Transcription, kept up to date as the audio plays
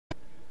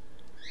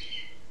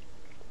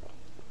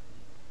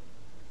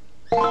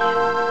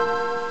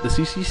the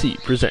CCC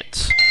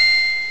presents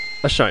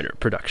a Shiner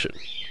production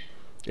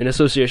in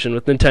association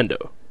with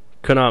Nintendo,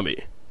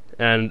 Konami,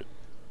 and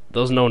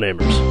those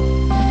no-namers.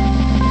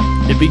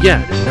 It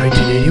began in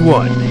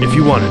 1981, if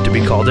you wanted to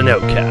be called an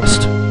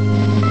outcast.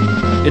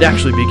 It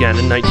actually began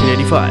in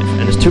 1985,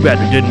 and it's too bad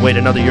we didn't wait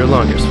another year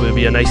longer, so it would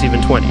be a nice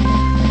even 20.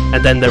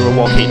 And then there were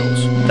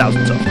volcanoes,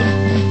 thousands of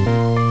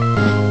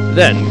them.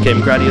 Then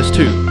came Gradius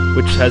 2,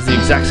 which has the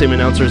exact same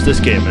announcer as this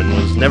game and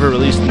was never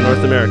released in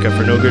North America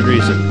for no good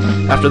reason.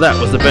 After that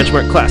was the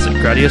benchmark classic,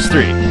 Gradius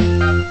 3.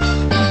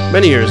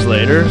 Many years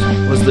later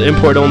was the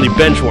import-only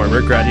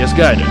benchwarmer, Gradius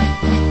Gaiden.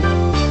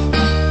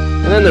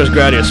 And then there's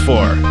Gradius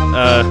 4.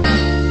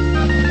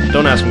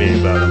 Don't ask me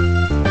about him.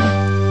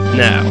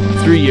 Now,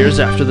 3 years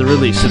after the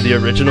release of the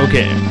original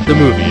game, the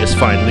movie is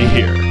finally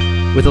here,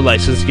 with a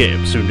licensed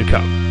game soon to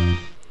come.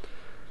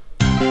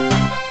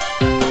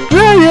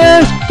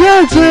 Gradius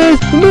Galaxies,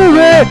 the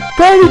movie,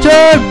 party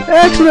time,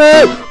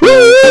 excellent!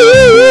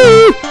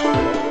 Woo!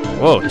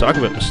 Whoa, talk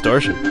about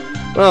distortion.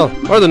 Well,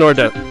 or the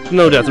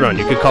No Death Run,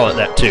 you could call it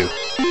that too.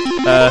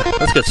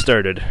 Let's get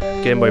started.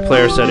 Game Boy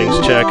player settings,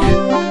 check.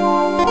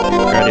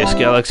 Gradius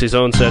Galaxies'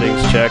 own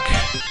settings, check.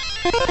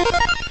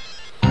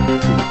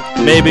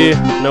 Maybe,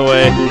 no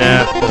way,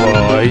 nah,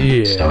 oh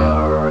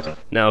yeah.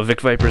 Now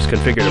Vic Viper's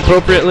configured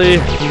appropriately.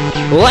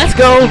 Let's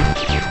go!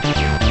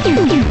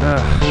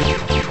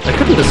 I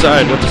couldn't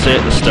decide what to say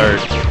at the start.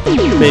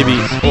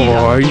 Maybe,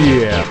 oh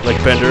yeah,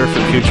 like Bender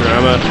from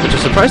Futurama, which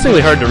is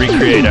surprisingly hard to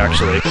recreate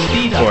actually.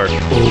 Or,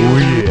 oh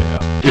yeah,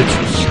 it's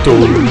a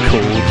stone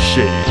cold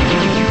shade,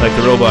 like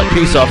the robot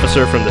peace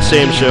officer from the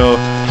same show.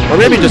 Or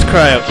maybe just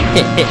cry out,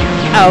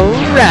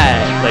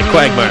 alright, like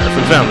Quagmire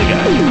from Family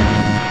Guy.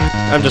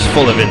 I'm just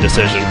full of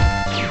indecision.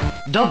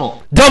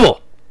 Double!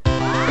 Double!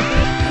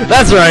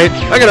 That's right,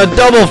 I got a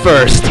double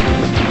first!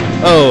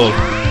 Oh.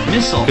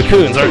 Missile.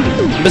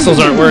 Missiles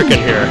aren't working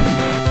here.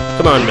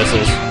 Come on,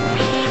 missiles.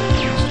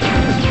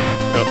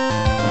 Oh.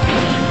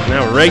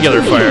 Now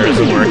regular fire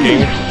isn't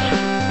working.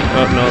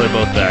 Oh, no, they're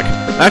both back.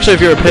 Actually,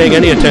 if you were paying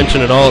any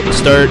attention at all at the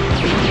start,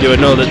 you would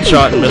know that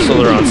shot and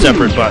missile are on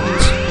separate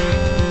buttons.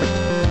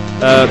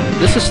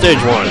 This is stage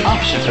 1.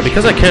 And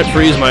because I can't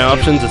freeze my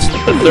options, it's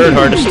the third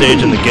hardest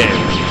stage in the game.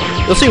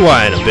 You'll see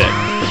why in a bit.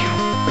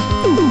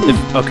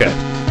 Okay.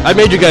 I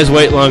made you guys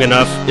wait long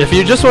enough. If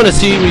you just want to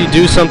see me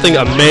do something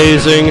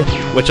amazing,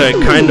 which I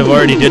kind of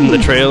already did in the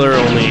trailer,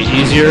 only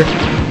easier,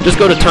 just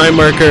go to time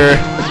marker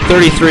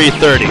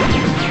 3330.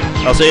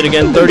 I'll say it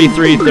again,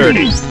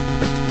 3330.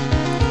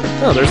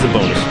 Oh, there's the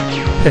bonus.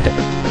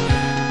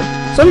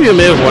 Some of you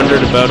may have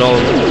wondered about all,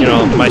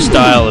 my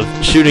style of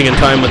shooting in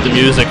time with the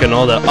music and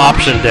all the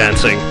option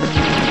dancing.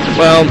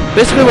 Well,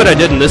 basically what I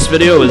did in this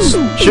video is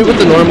shoot with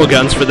the normal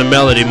guns for the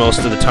melody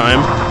most of the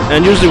time,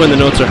 and usually when the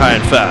notes are high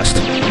and fast.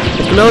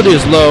 If the melody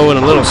is low and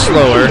a little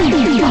slower,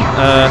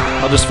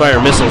 I'll just fire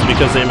missiles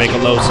because they make a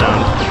low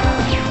sound.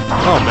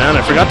 Oh man,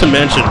 I forgot to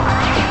mention.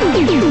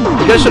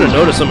 You guys should have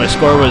noticed that my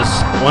score was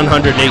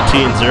 118.00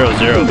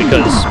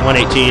 because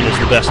 118 is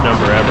the best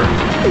number ever.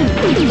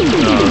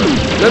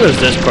 Then there's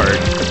this part.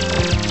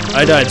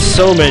 I died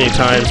so many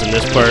times in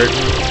this part.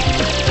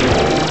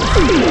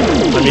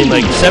 I mean,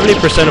 like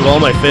 70% of all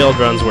my failed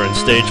runs were in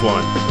stage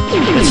 1.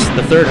 It's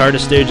the third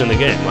hardest stage in the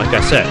game, like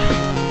I said.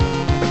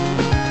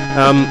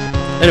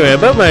 Anyway,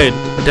 about my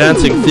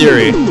dancing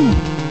theory,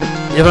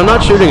 if I'm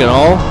not shooting at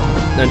all,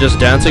 and just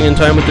dancing in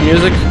time with the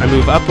music, I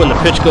move up when the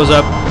pitch goes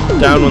up,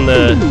 down when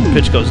the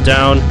pitch goes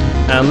down,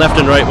 and left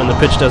and right when the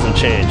pitch doesn't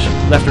change.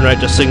 Left and right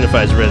just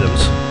signifies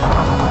rhythms.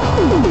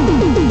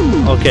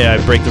 Okay, I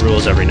break the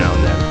rules every now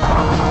and then.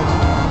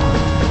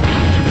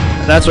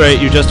 That's right,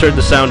 you just heard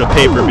the sound of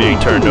paper being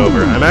turned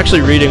over. I'm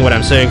actually reading what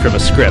I'm saying from a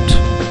script.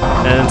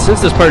 And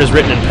since this part is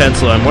written in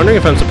pencil, I'm wondering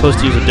if I'm supposed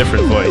to use a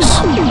different voice.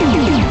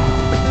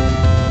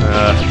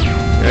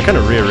 I kind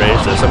of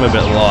rearranged this. I'm a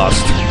bit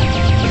lost.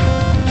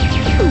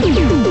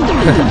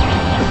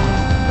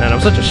 Man, I'm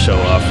such a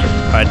show-off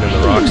hiding in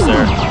the rocks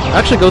there. I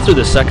actually go through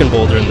the second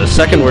boulder in the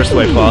second worst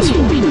way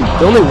possible.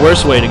 The only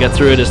worst way to get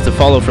through it is to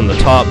follow from the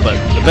top, but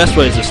the best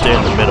way is to stay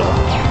in the middle.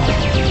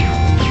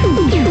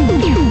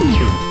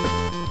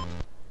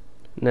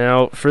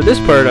 Now, for this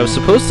part, I was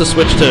supposed to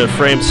switch to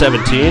frame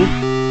 17,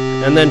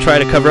 and then try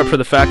to cover up for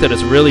the fact that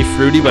it's really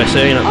fruity by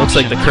saying it looks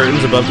like the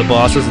curtains above the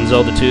bosses in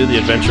Zelda 2, The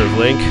Adventure of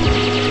Link.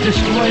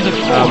 Destroy the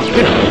core.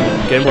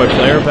 Game Boy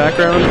player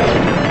background.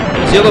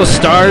 See all those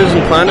stars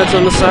and planets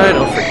on the side?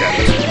 Oh, forget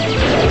it.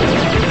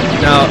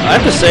 Now, I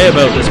have to say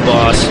about this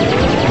boss,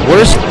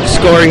 worst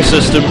scoring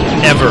system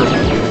ever.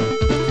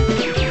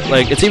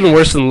 Like, it's even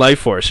worse than Life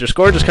Force. Your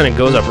score just kind of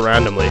goes up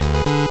randomly.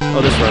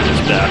 Oh, this run is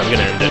bad. I'm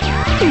gonna end it.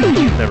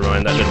 Never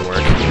mind, that didn't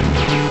work.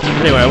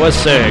 Anyway, I was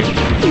saying,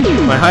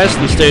 my highest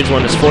in stage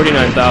 1 is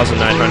 49,900,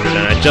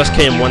 and I just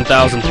came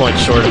 1,000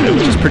 points short of it,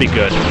 which is pretty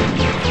good.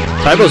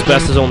 Tybo's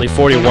best is only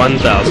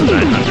 41,900,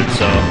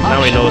 so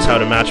now he knows how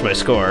to match my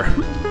score.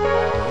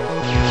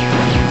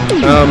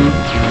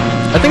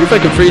 I think if I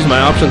could freeze my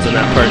options in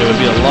that part, it would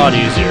be a lot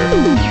easier.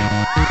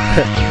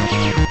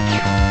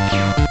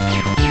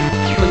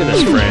 Look at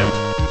this frame.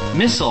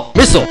 Missile.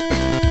 Missile!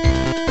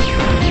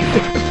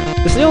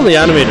 It's the only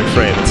animated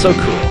frame. It's so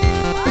cool.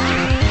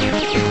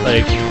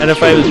 Like, and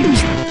if I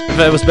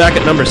was back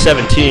at number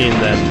 17,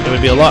 then it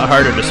would be a lot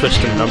harder to switch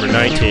to number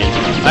 19.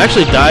 I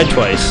actually died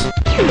twice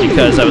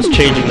because I was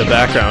changing the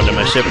background and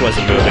my ship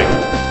wasn't moving.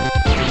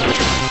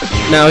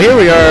 Now here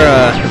we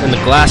are in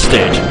the glass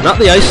stage, not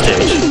the ice stage.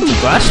 It's the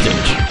glass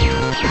stage.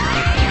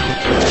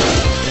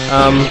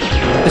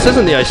 This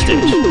isn't the ice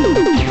stage.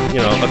 You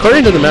know,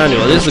 according to the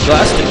manual, it is the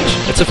glass stage.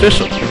 It's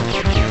official.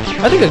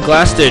 I think a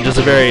glass stage is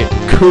a very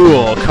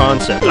cool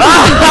concept.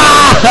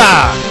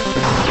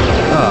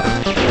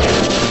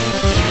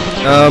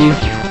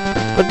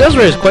 But it does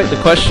raise quite the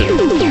question.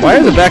 Why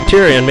are the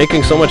bacteria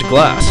making so much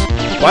glass?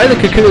 Why the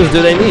cocoons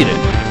do they need it?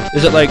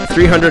 Is it like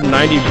 390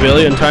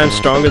 billion times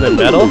stronger than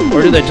metal?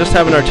 Or do they just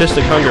have an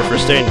artistic hunger for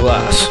stained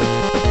glass?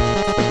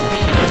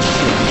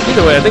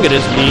 Either way, I think it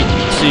is neat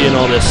seeing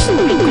all this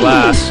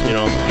glass, you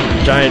know,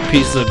 giant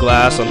pieces of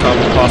glass on top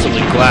of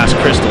possibly glass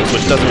crystals,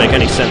 which doesn't make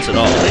any sense at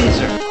all.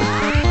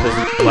 Because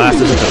glass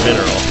isn't a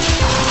mineral.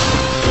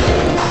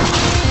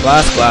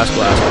 Glass.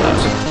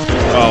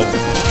 Oh.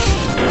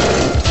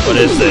 What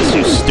is this,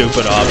 you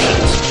stupid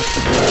options?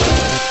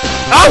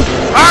 Oh!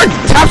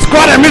 Top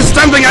squad, I missed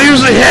something I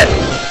usually hit!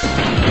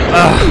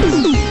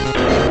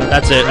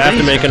 That's it, I have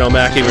to make an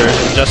omake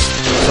version just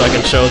so I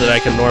can show that I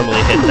can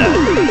normally hit that.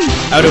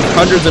 Out of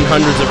hundreds and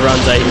hundreds of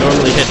runs, I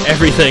normally hit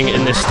everything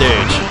in this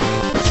stage.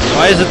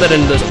 Why is it that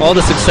in all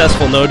the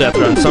successful no-death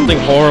runs, something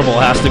horrible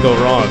has to go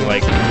wrong,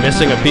 like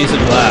missing a piece of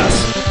glass?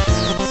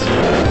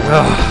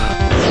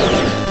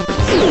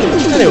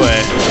 Anyway,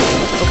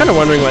 I'm kind of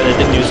wondering why they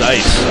didn't use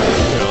ice.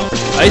 You know,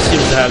 ice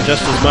seems to have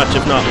just as much,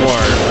 if not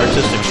more,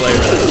 artistic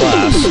flavor than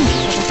glass.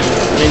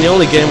 I mean, the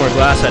only game where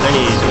glass had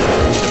any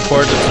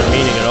importance or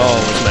meaning at all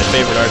was my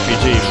favorite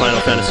RPG,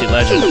 Final Fantasy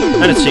Legend,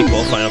 and its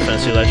sequel, Final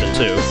Fantasy Legend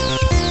 2.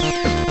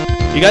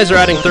 You guys are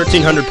adding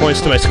 1,300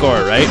 points to my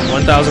score, right?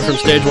 1,000 from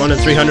stage 1 and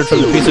 300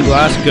 from the piece of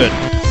glass? Good.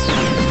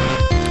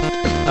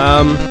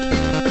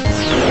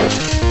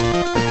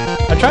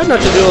 I tried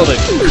not to do all the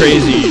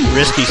crazy,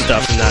 risky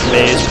stuff in that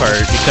maze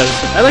part, because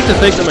I like to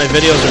think that my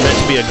videos are meant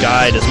to be a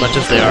guide as much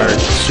as they are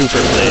super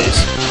plays.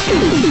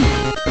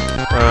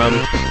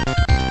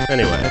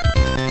 Anyway.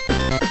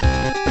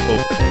 Oh.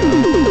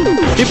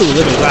 People who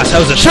live in glass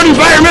houses shooting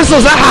fire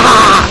missiles!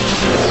 Ah!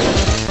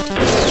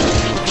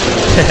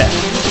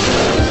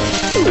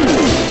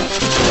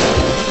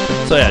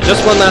 So yeah,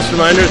 just one last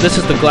reminder, this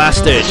is the glass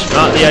stage,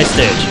 not the ice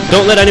stage.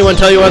 Don't let anyone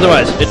tell you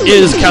otherwise. It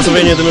is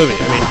Castlevania the movie.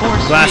 I mean,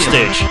 glass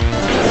stage.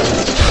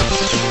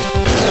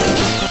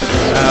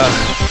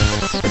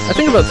 I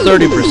think about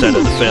 30%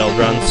 of the failed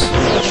runs.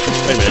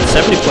 Wait a minute,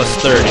 70 plus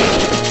 30.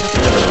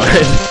 Never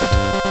mind.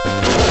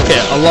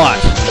 Okay, a lot.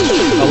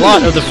 A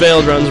lot of the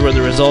failed runs were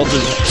the result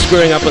of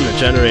screwing up on the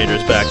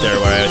generators back there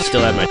where I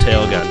still had my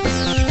tail gun.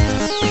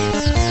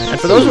 And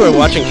for those who are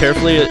watching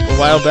carefully a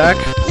while back,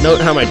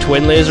 note how my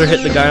twin laser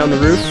hit the guy on the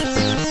roof,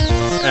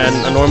 and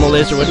a normal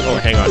laser wouldn't. Oh,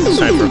 hang on, it's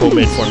time for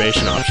homemade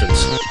formation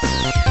options.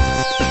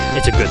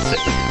 It's a good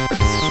thing.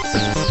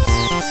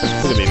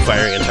 Look at me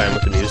firing in time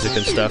with the music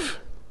and stuff.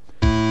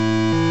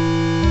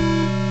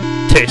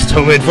 Taste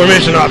homemade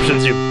formation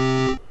options, you...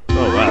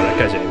 Oh wow, that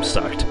guy's aim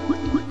sucked.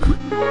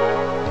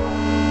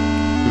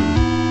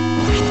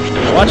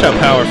 Now watch how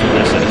powerful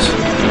this is.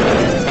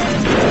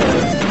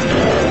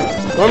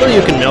 Normally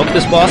you can milk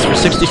this boss for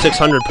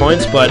 6,600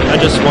 points, but I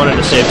just wanted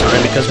to save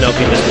time because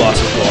milking this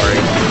boss is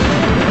boring.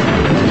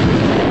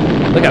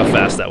 Look how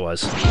fast that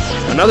was.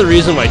 Another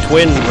reason why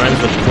Twin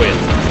rhymes with Quinn.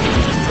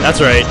 That's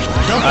right,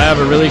 I have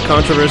a really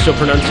controversial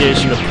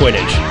pronunciation of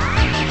Quidditch.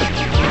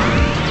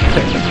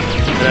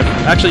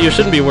 Actually, you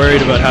shouldn't be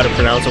worried about how to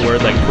pronounce a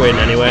word like Quinn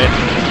anyway,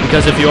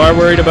 because if you are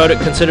worried about it,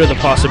 consider the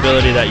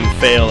possibility that you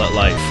fail at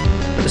life.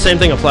 The same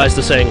thing applies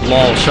to saying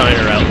lol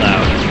Shiner out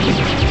loud.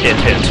 Hint,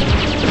 hint.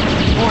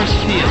 Force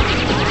field.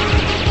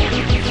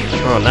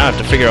 Oh, now I have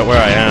to figure out where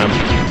I am.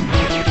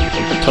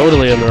 I'm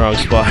totally in the wrong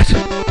spot.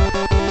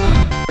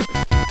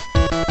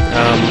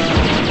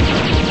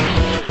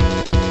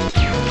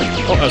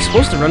 Oh, I was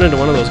supposed to run into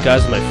one of those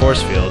guys with my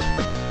force field,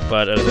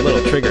 but I was a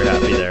little trigger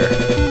happy there.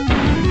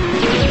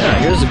 Yeah,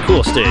 here's a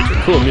cool stage with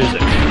cool music.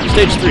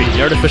 Stage 3,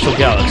 the Artificial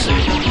Galaxy.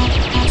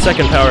 The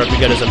second power-up you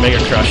get is a Mega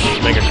Crash,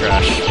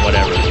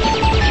 whatever.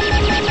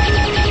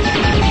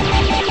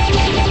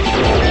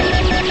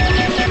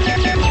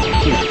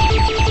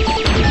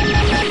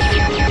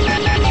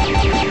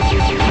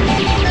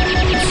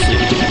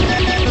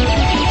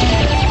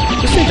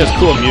 This thing has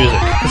cool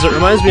music, because it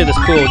reminds me of this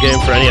cool game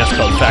for NES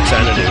called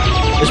Faxanadu.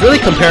 It's really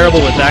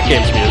comparable with that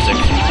game's music.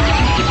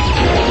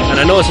 And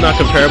I know it's not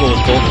comparable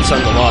with Golden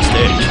Sun: The Lost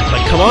Age.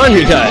 Like, come on,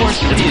 you guys!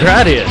 It's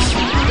Gradius!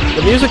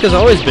 The music has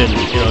always been,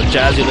 you know,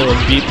 jazzy little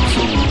beeps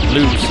and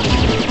loops and,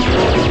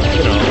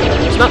 you know,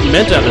 it's not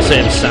meant to have the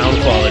same sound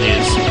quality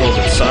as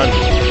Golden Sun.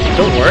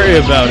 Don't worry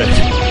about it.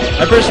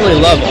 I personally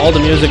love all the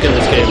music in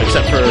this game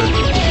except for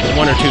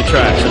 1 or 2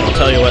 tracks, and I'll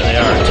tell you what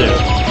they are, too.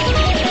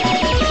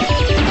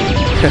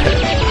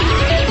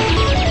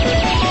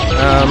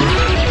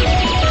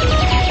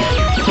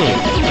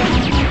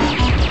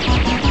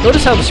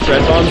 Notice how the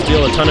spread bombs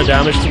deal a ton of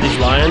damage to these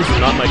lions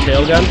and not my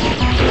tail gun?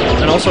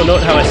 And also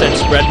note how I said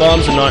spread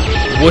bombs and not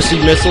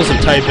wussy missiles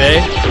in Type A.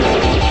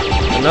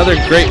 Another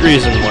great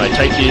reason why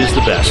Type D is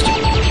the best.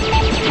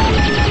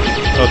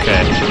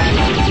 Okay.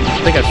 I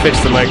think I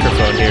fixed the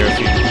microphone here. If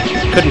you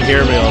couldn't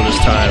hear me all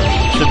this time,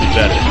 it should be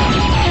better.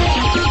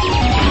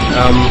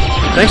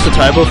 Thanks to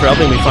Tybo for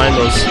helping me find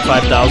those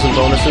 5,000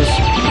 bonuses.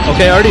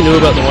 Okay, I already knew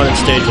about the one in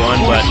Stage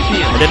 1, but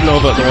I didn't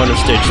know about the one in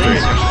Stage 3.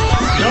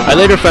 I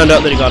later found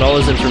out that he got all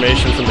his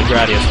information from the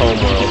Gradius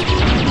homeworld,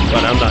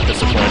 but I'm not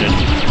disappointed.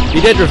 He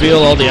did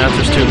reveal all the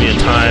answers to me in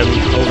time,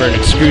 over an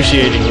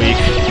excruciating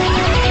week,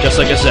 just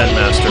like a Zen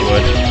Master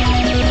would.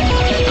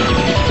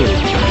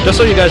 Just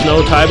so you guys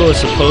know, Tybo is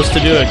supposed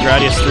to do a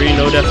Gradius 3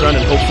 no-death run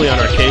and hopefully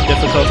on arcade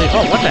difficulty.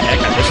 Oh, what the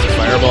heck, I missed a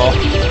fireball.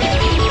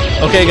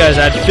 Okay guys,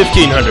 add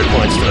 1,500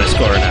 points to my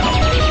score now.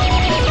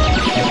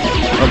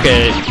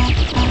 Okay,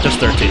 just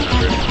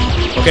 1,300.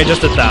 Okay,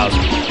 just 1,000.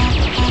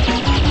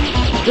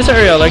 This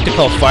area I like to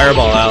call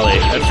Fireball Alley.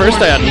 At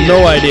first I had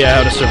no idea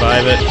how to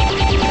survive it,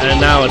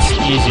 and now it's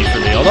easy for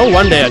me. Although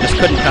one day I just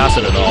couldn't pass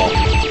it at all.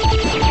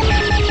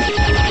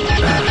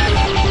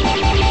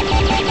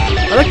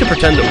 I like to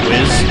pretend that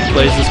Wiz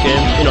plays this game.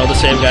 You know, the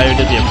same guy who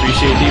did the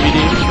Appreciate DVD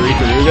for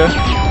Ikaruga.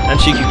 And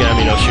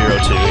Shikigami no Shiro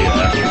too,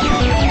 yeah.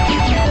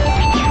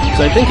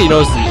 So I think he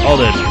knows all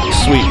the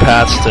sweet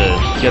paths to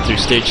get through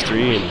Stage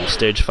 3 and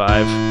Stage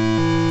 5.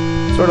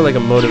 Sort of like a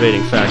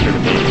motivating factor to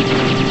me.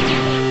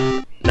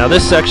 Now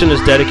this section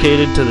is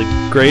dedicated to the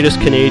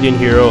greatest Canadian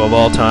hero of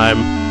all time,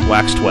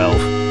 Wax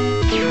 12.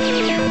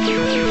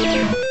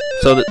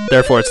 So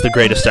therefore it's the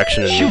greatest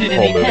section in the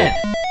whole movie.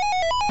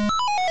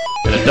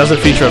 And it doesn't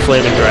feature a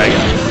flaming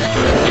dragon.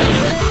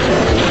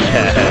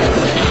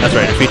 That's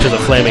right, it features a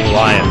flaming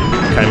lion,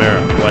 chimera,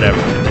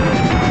 whatever.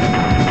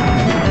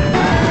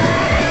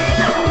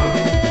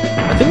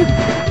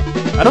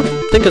 I don't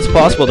think it's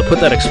possible to put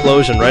that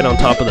explosion right on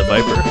top of the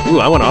Viper. Ooh,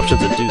 I want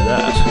options to do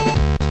that.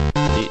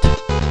 Neat.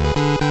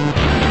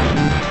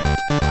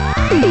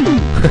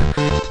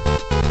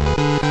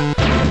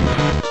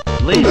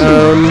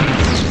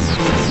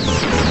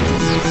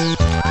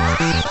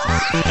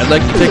 I'd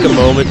like to take a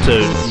moment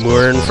to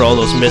mourn for all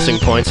those missing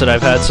points that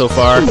I've had so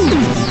far.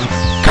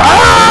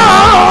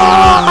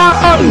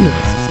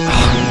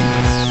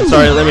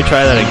 Sorry, let me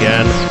try that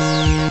again.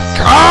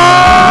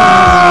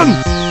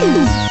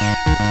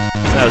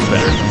 That was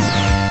better.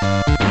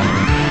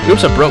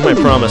 Oops, I broke my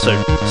promise. I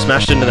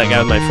smashed into that guy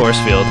with my force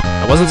field.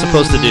 I wasn't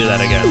supposed to do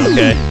that again,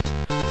 okay?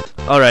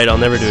 Alright, I'll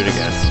never do it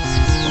again.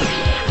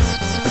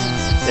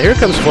 Now here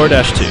comes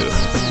 4-2.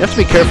 You have to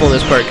be careful in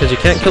this part, because you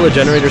can't kill the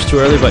generators too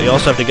early, but you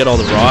also have to get all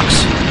the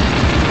rocks.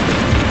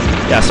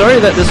 Yeah, sorry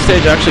that this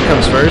stage actually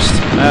comes first.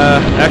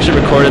 I actually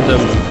recorded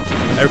them.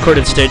 I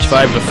recorded Stage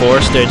 5 before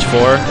Stage 4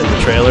 in the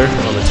trailer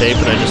on the tape,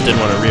 and I just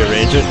didn't want to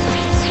rearrange it.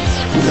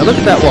 Now look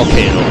at that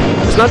volcano.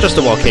 It's not just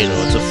a volcano,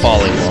 it's a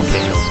falling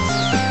volcano.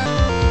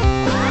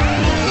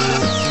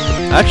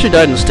 I actually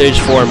died in Stage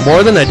 4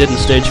 more than I did in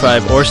Stage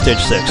 5 or Stage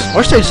 6,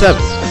 or Stage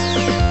 7.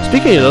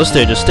 Speaking of those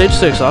stages, Stage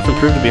 6 often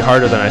proved to be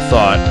harder than I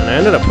thought, and I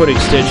ended up putting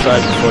Stage 5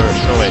 before...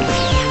 Oh wait.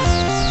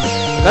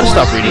 I gotta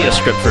stop reading this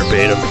script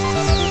verbatim.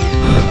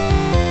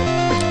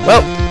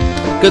 Well,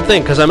 good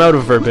thing, because I'm out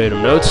of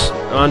verbatim notes.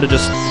 On to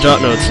just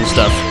jot notes and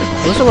stuff.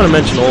 Unless I want to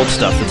mention old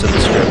stuff that's in the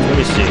script. Let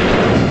me see.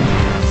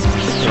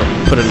 I'll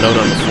put a note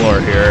on the floor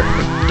here.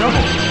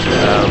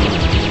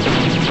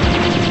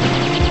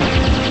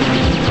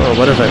 Oh,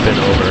 what have I been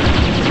over?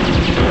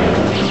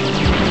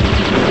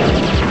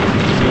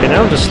 Okay,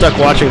 now I'm just stuck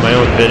watching my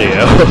own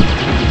video.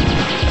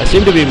 I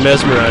seem to be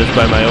mesmerized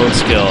by my own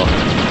skill.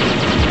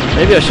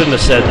 Maybe I shouldn't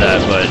have said that,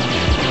 but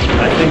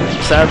I think,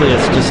 sadly,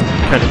 it's just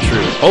kind of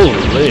true.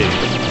 Holy!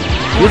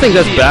 If you think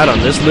that's bad on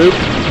this loop,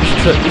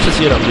 you should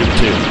see it on loop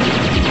 2.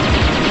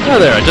 Oh,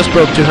 there, I just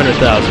broke 200,000.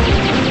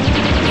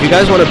 If you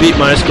guys want to beat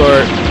my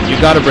score, you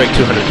gotta break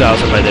 200,000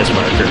 by this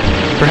marker.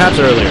 Perhaps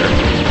earlier.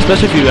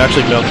 Especially if you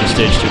actually milk the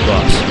Stage 2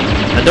 boss.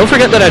 And don't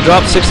forget that I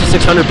dropped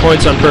 6,600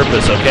 points on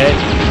purpose, okay?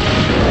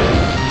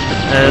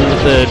 And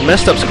with the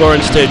messed up score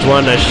in Stage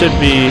 1, I should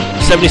be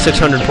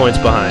 7,600 points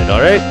behind,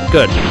 alright?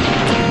 Good.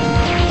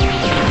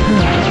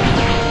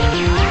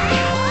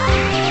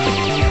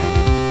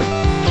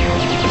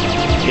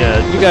 Yeah,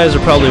 you guys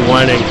are probably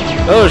whining,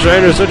 "Oh,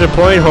 Shiner's such a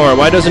point whore,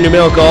 why doesn't he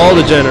milk all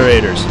the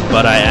generators?"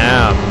 But I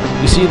am.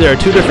 You see, there are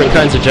two different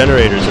kinds of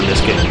generators in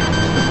this game.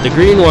 The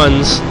green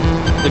ones,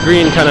 the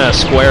green kind of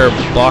square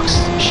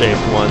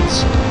box-shaped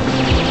ones,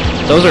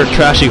 those are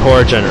trashy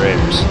horror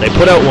generators. They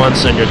put out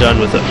once and you're done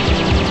with them.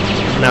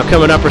 Now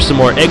coming up are some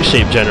more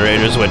egg-shaped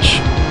generators,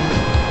 which...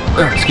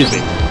 excuse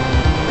me.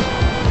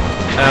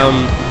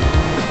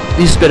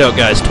 These spit out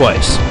guys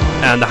twice.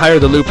 And the higher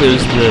the loop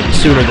is, the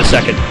sooner the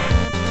second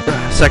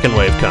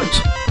wave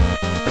comes.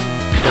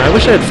 Now, I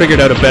wish I had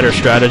figured out a better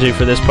strategy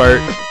for this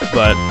part,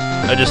 but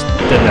I just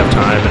didn't have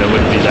time and it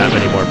wouldn't be that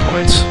many more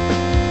points.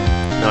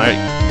 Now, I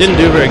didn't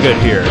do very good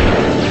here.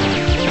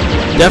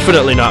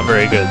 Definitely not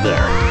very good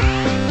there.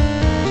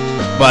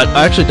 But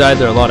I actually died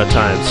there a lot of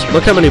times.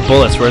 Look how many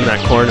bullets were in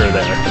that corner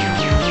there.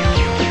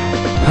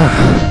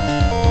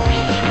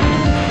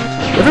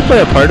 You ever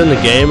play a part in the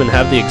game and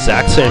have the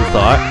exact same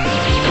thought?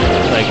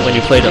 Like when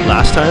you played it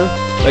last time?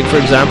 Like for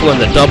example in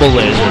the double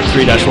laser in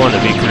 3-1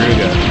 of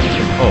Ikaruga.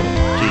 Oh,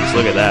 jeez,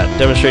 look at that.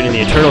 Demonstrating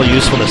the eternal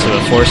usefulness of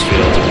a force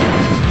field.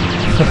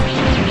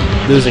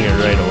 Losing it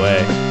right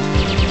away.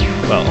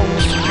 Well,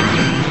 almost.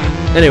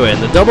 Anyway,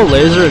 in the double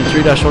laser in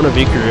 3-1 of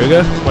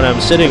Ikaruga, when I'm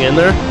sitting in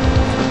there,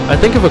 I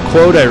think of a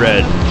quote I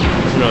read.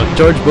 You know,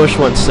 George Bush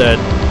once said,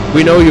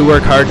 "We know you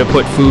work hard to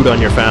put food on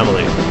your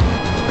family."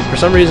 For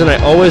some reason, I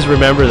always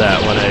remember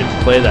that when I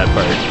play that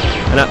part.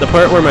 And at the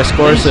part where my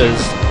score says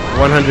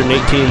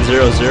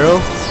 118-0-0,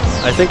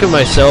 I think of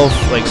myself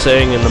like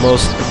saying in the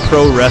most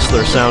pro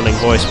wrestler sounding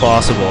voice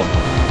possible,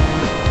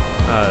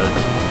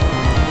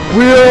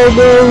 "We all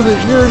know that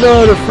you're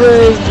not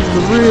afraid of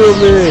the real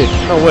me."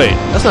 Oh wait,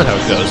 that's not how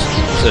it goes.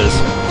 It says,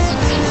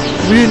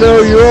 "We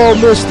know you all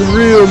miss the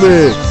real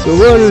me, the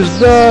one who's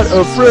not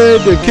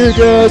afraid to kick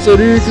ass at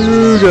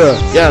Ikaruga."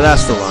 Yeah,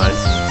 that's the line.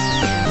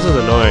 This is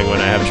annoying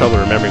when I have trouble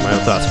remembering my own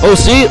thoughts. Oh,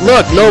 see?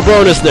 Look! No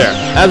bonus there.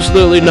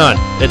 Absolutely none.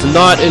 It's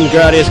not in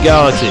Gradius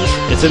Galaxies.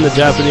 It's in the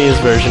Japanese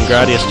version,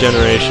 Gradius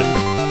Generation.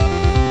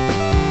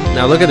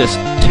 Now look at this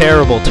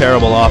terrible,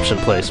 terrible option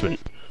placement.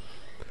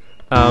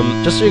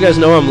 Just so you guys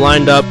know, I'm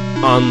lined up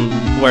on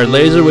where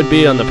laser would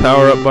be on the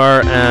power-up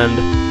bar and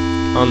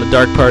on the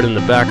dark part in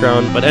the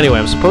background. But anyway,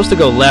 I'm supposed to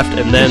go left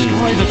and then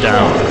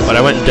down. But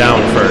I went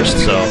down first,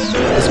 so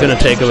it's going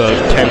to take about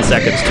 10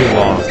 seconds too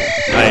long.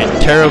 I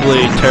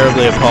terribly,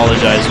 terribly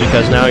apologize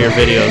because now your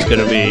video is going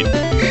to be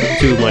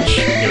too much,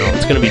 you know,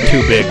 it's going to be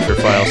too big for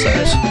file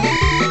size.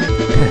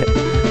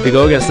 If you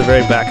go against the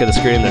very back of the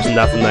screen, there's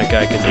nothing that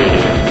guy can do to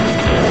you.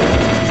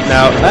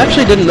 Now, I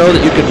actually didn't know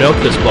that you could milk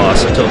this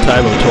boss until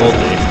Tylo told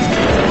me.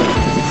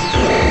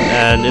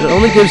 And it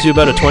only gives you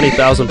about a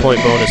 20,000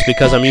 point bonus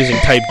because I'm using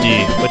Type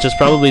D, which is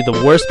probably the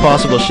worst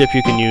possible ship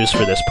you can use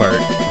for this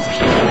part.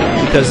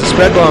 Because the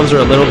spread bombs are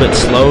a little bit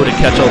slow to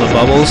catch all the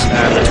bubbles,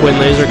 and the twin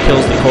laser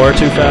kills the core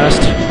too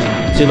fast.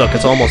 See, look,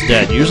 it's almost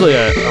dead. Usually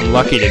I'm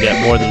lucky to get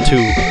more than 2,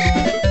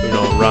 you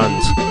know,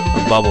 runs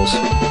on bubbles.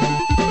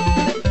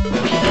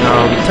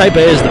 Type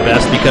A is the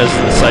best because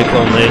of the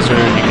cyclone laser,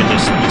 and you can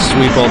just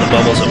sweep all the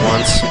bubbles at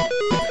once.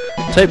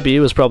 Type B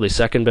was probably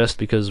second best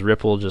because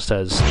Ripple just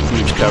has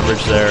huge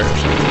coverage there.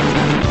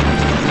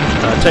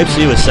 Type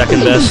C was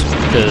second best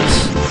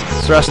because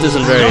thrust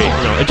isn't very,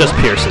 you know, it just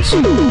pierces.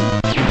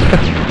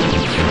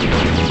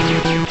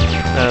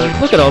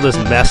 Look at all this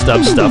messed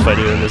up stuff I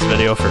do in this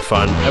video for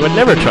fun. I would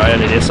never try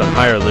any of this on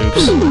higher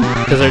loops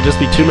because there'd just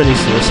be too many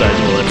suicide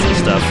bullets and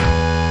stuff.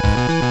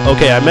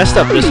 Okay, I messed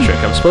up this trick.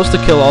 I'm supposed to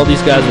kill all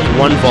these guys with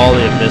one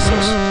volley of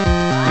missiles.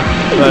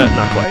 But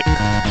not quite.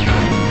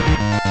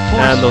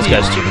 And those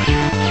guys too.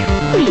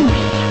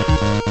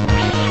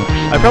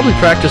 I probably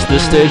practiced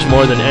this stage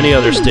more than any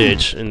other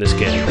stage in this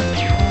game.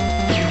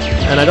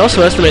 And I'd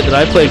also estimate that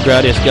I played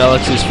Gradius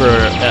Galaxies for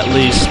at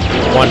least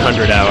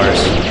 100 hours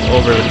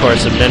over the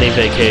course of many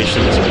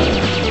vacations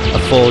and a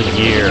full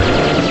year.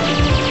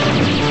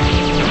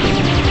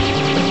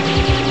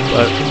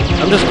 But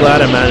I'm just glad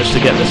I managed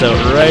to get this out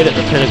right at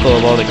the pinnacle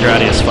of all the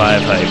Gradius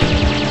 5 hype.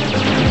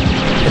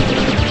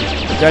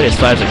 Gradius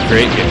 5's a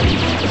great game.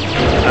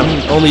 I'm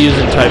only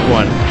using Type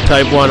 1.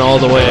 Type 1 all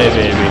the way,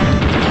 baby.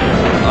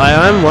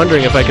 I'm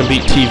wondering if I can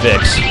beat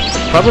T-Vix.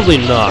 Probably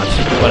not,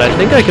 but I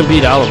think I can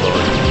beat Alamode.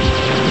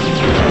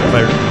 If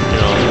I, you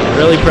know,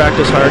 really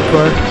practice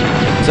hardcore.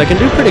 Because I can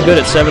do pretty good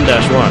at 7-1.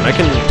 I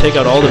can take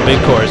out all the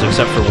big cores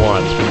except for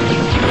one.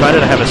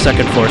 Provided I have a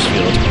second force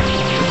field.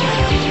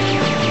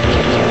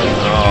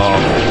 Oh,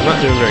 I'm not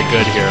doing very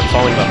good here. I'm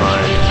falling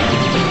behind.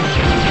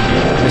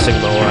 Missing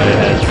Moai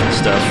heads and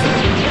stuff.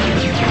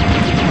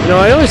 You know,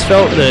 I always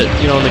felt that,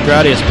 you know, in the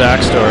Gradius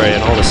backstory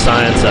and all the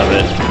science of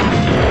it,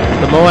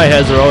 the Moai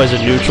heads are always a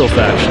neutral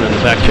faction and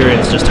the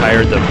Bacterians just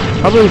hired them.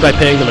 Probably by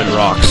paying them in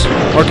rocks.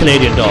 Or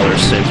Canadian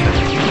dollars, same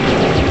thing.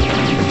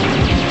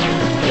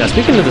 Yeah,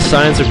 speaking of the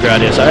science of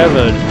Gradius, I have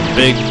a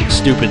big,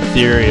 stupid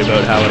theory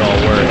about how it all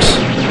works.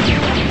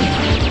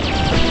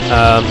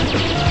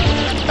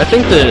 I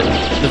think that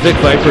the Vic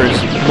Viper is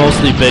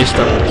mostly based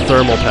on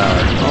thermal power.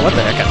 Oh, what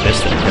the heck, I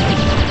missed it.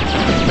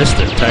 Missed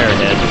the entire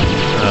head.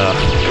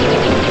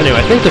 Anyway,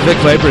 I think the Vic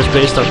Viper is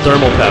based on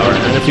thermal power,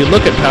 and if you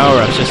look at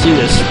power-ups, you see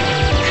this,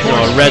 you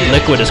know, red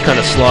liquid is kind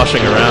of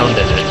sloshing around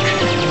in it.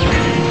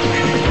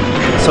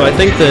 So I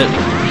think that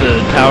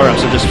the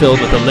power-ups are just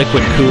filled with a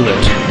liquid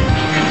coolant.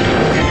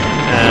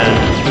 And,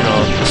 you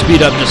know, the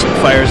speed up just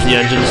fires the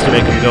engines to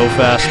make them go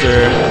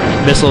faster.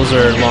 Missiles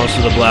are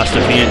launched with a blast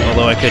of heat,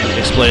 although I could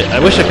explain...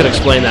 I wish I could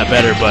explain that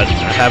better, but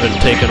I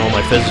haven't taken all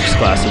my physics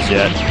classes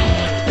yet.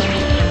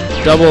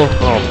 Double...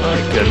 Oh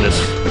my goodness.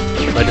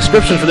 My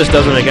description for this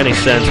doesn't make any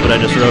sense, but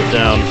I just wrote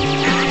down...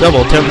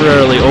 Double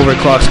temporarily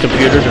overclocks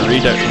computer to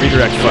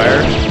redirect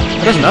fire.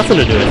 That has nothing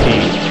to do with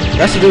heat.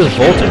 It has to do with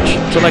voltage.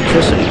 It's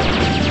electricity.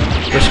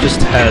 Which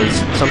just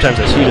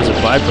sometimes has heat as a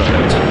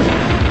byproduct.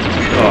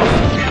 Oh.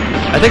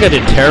 I think I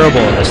did terrible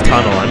in this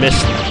tunnel. I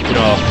missed, you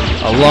know,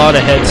 a lot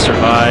of heads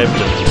survived.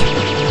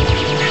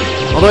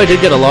 And although I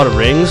did get a lot of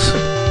rings,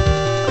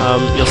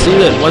 You'll see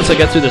that once I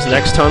get through this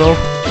next tunnel,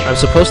 I'm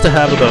supposed to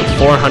have about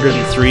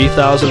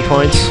 403,000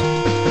 points,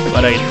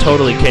 but I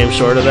totally came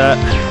short of that.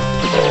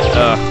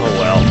 Oh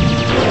well.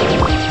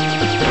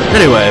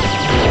 Anyway,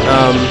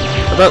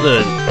 about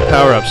the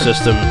power-up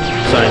system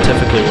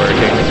scientifically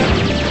working.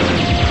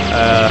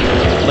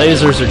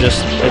 Lasers are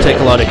just, they take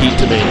a lot of heat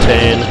to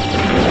maintain.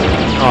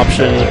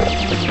 Option,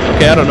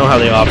 okay, I don't know how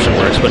the option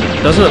works, but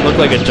doesn't it look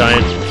like a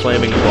giant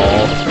flaming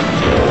ball?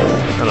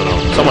 I don't know,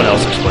 someone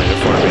else explain it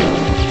for me.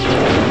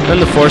 Then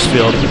the force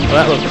field,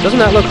 well, doesn't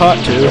that look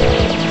hot too?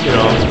 You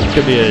know, it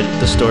could be a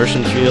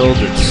distortion field,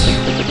 it's,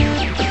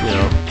 you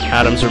know,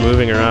 atoms are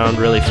moving around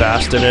really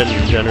fast in it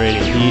and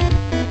generating heat.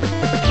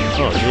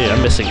 Oh gee,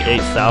 I'm missing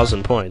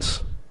 8,000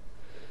 points.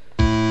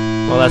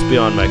 Well, that's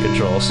beyond my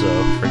control, so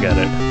forget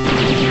it.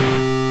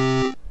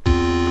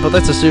 But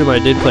let's assume I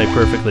did play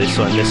perfectly,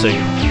 so I'm missing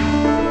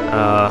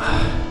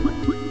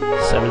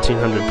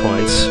 1,700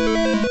 points,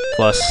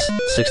 plus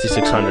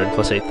 6,600,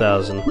 plus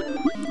 8,000.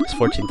 It's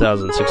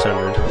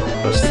 14,600,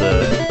 plus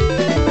the...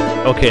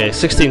 Okay,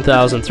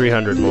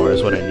 16,300 more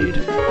is what I need.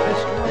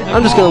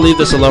 I'm just going to leave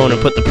this alone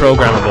and put the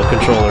programmable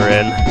controller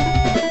in,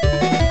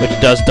 which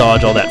does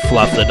dodge all that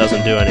fluff that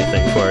doesn't do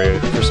anything for you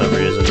for some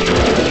reason.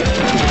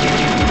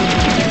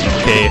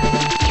 Okay.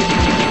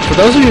 For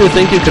those of you who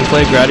think you can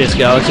play Gradius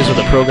Galaxies with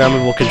a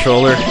programmable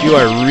controller, you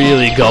are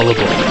really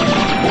gullible.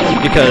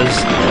 Because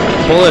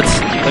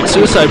bullets, like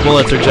suicide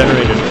bullets, are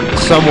generated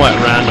somewhat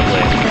randomly.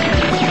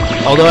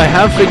 Although I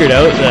have figured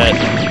out that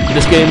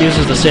this game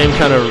uses the same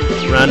kind of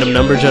random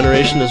number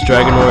generation as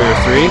Dragon Warrior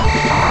 3,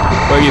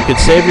 where you could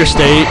save your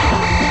state,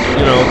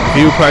 you know,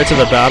 view parts of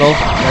the battle,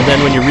 and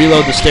then when you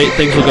reload the state,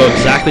 things will go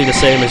exactly the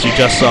same as you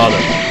just saw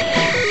them.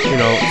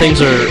 You know, things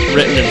are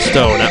written in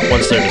stone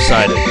once they're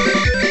decided.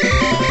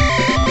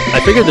 I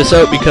figured this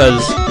out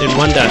because in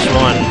 1-1,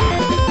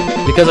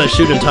 because I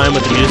shoot in time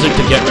with the music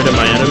to get rid of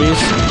my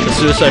enemies, the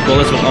suicide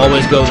bullets will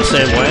always go the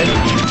same way,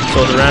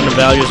 so the random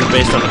values are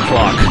based on the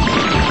clock.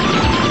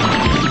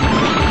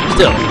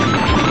 Still,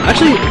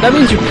 actually, that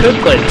means you could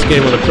play this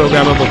game with a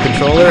programmable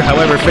controller,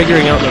 however,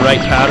 figuring out the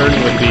right pattern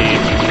would be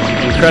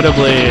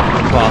incredibly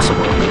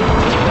impossible.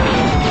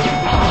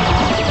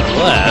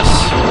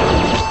 Unless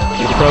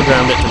you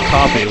programmed it to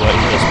copy what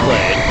you just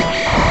played.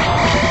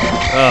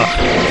 Ugh,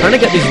 trying to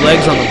get these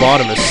legs on the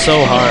bottom is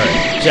so hard,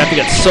 because you have to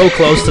get so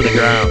close to the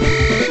ground.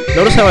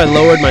 Notice how I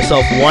lowered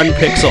myself 1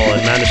 pixel and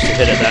managed to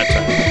hit it that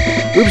time.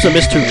 Oops, I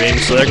missed 2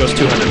 rings, so there goes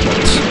 200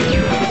 points.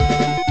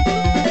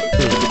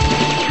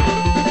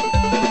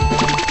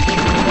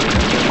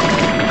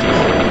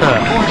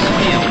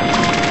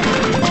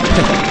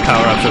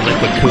 Power-ups are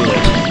liquid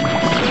coolant.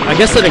 I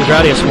guess that in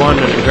Gradius 1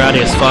 and in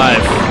Gradius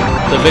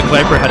 5, the Vic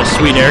Viper had a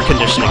sweet air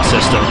conditioning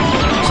system,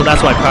 so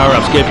that's why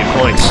power-ups gave you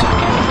points.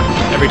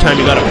 Every time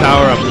you got a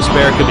power-up, the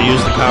spare could be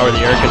used to power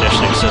the air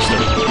conditioning system.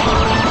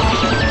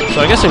 So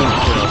I guess in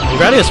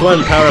Gradius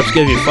 1, power-ups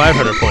give you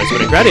 500 points,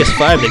 but in Gradius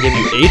 5, they give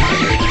you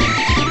 800.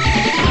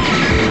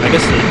 I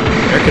guess the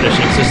air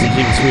conditioning system's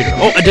even sweeter.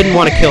 Oh, I didn't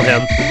want to kill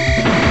him.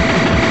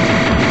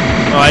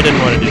 Oh, I didn't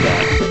want to do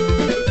that.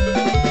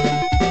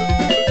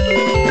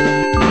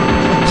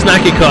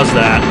 Snacky caused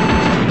that.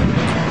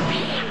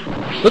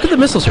 Look at the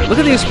missiles here. Look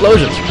at the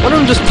explosions. One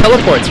of them just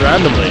teleports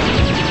randomly.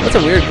 That's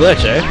a weird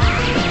glitch, eh?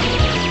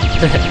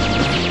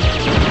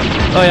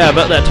 Oh yeah,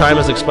 about that time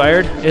has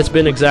expired. It's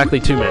been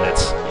exactly 2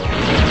 minutes.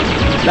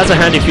 That's a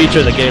handy feature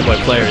of the Game Boy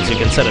Player, is you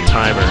can set a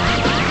timer.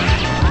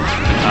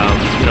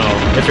 You know,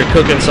 if you're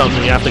cooking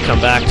something, you have to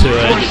come back to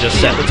it, you just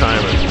set the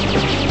timer.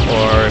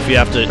 Or if you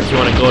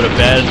want to go to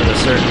bed at a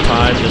certain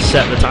time, just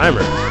set the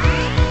timer.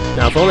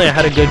 Now, if only I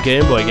had a good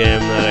Game Boy game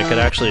that I could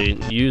actually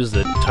use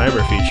the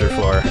timer feature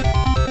for.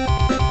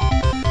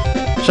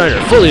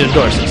 Shiner fully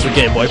endorses the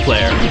Game Boy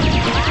Player.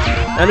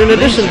 And in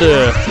addition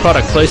to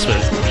product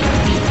placement,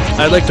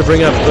 I'd like to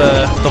bring up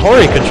the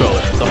Hori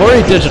controller, the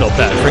Hori digital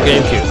pad for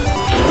GameCube.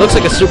 It looks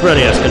like a Super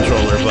NES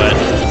controller, but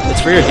it's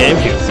for your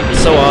GameCube.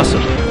 It's so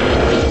awesome.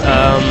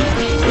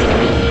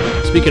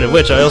 Speaking of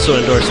which, I also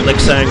endorse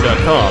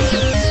licksang.com.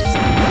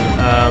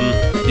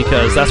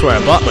 Because that's where I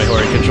bought my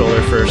Hori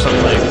controller for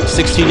something like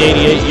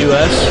 $16.88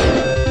 US,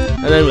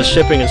 and then with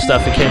shipping and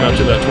stuff it came out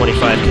to about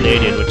 25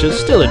 Canadian, which is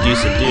still a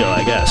decent deal,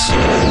 I guess.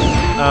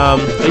 I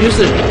used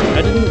it,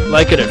 I didn't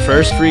like it at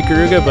first for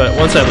Ikaruga, but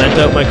once I lent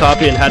out my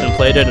copy and hadn't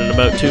played it in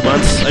about 2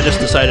 months, I just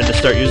decided to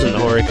start using the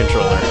Hori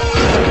controller.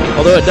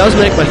 Although it does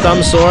make my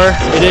thumb sore,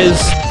 it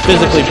is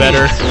physically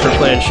better for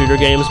playing shooter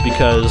games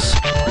because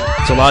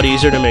it's a lot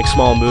easier to make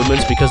small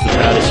movements because the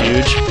pad is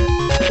huge.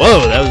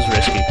 Whoa, that was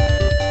risky.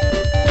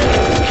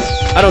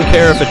 I don't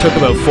care if it took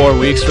about 4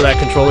 weeks for that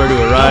controller to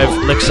arrive.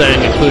 Licksang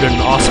included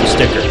an awesome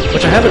sticker,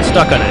 which I haven't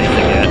stuck on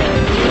anything yet.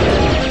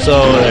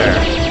 So there.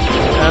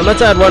 And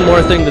let's add one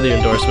more thing to the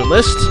endorsement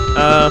list.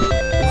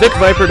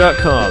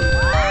 VicViper.com.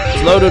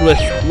 It's loaded with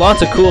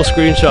lots of cool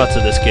screenshots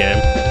of this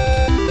game.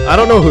 I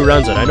don't know who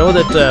runs it. I know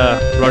that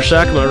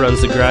Rorschachma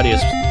runs the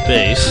Gradius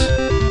base.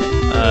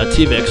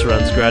 Tvix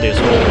runs Gradius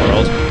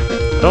Homeworld.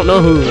 I don't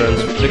know who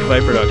runs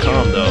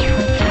VicViper.com though.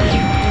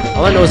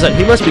 All I know is that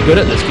he must be good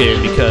at this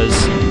game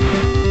because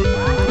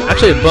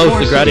actually at both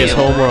the Gradius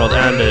Homeworld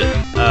and at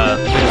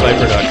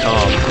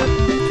Viper.com.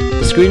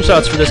 The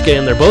screenshots for this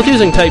game, they're both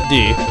using Type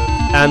D,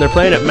 and they're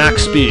playing at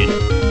max speed.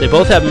 They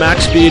both have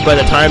max speed by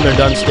the time they're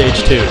done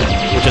stage 2,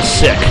 which is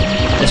sick.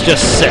 It's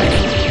just sick.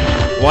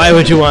 Why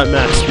would you want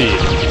max speed?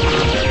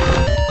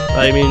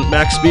 I mean,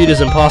 max speed is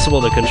impossible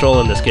to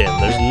control in this game.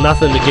 There's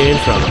nothing to gain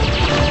from it.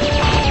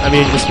 I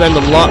mean, you spend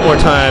a lot more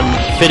time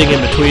fitting in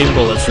between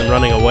bullets than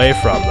running away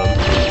from them.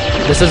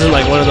 This isn't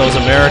like one of those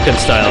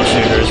American-style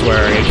shooters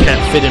where you can't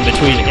fit in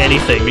between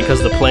anything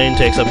because the plane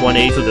takes up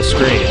 1/8 of the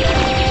screen.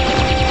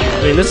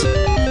 I mean,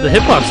 the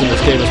hitbox in this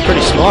game is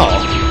pretty small.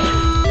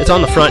 It's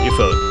on the front, you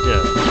vote.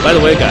 Yeah. By the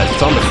way, guys,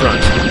 it's on the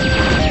front.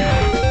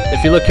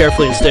 If you look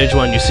carefully in stage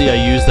 1, you see I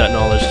use that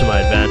knowledge to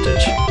my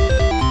advantage.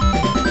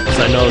 Because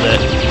I know that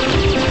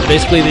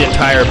basically the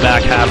entire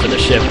back half of the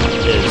ship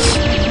is,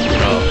 you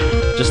know,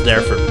 just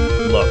there for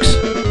looks.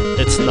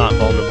 It's not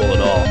vulnerable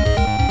at all.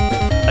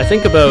 I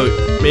think about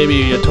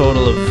maybe a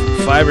total of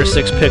 5 or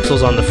 6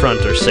 pixels on the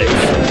front are safe.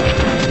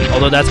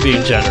 Although that's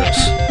being generous.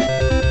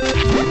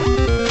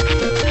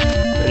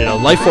 And, you know,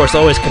 Life Force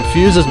always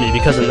confuses me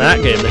because in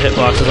that game the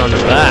hitbox is on the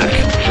back,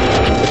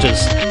 which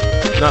is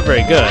not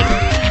very good.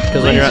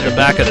 Because when you're at the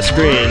back of the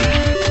screen...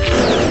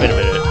 Wait a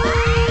minute.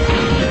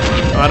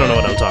 I don't know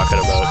what I'm talking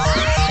about.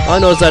 All I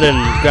know is that in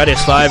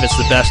Gradius 5 it's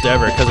the best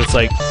ever because it's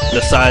like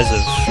the size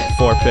of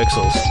 4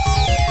 pixels.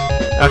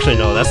 Actually,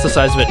 no, that's the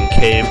size of it in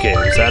cave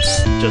games.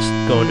 That's just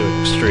going to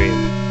an extreme.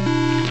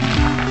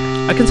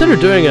 I consider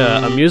doing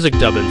a music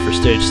dubbing for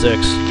Stage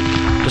 6.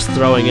 Just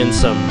throwing in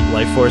some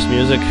Life Force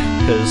music,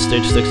 because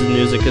Stage 6's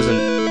music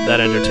isn't that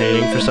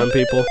entertaining for some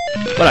people.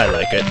 But I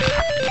like it.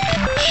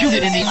 Shoot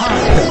it in the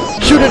eye!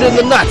 Shoot it in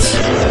the nuts!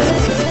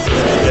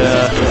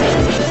 Yeah.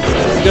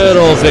 Good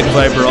old Vic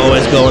Viper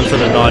always going for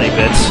the naughty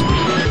bits.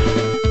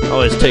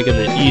 Always taking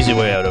the easy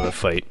way out of a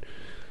fight.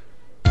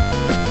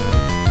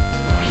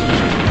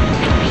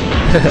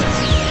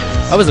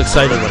 I was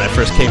excited when I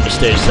first came to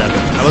Stage 7.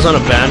 I was on a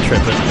band trip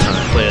at the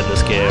time playing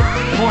this game.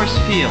 Force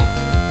field.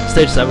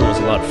 Stage 7 was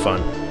a lot of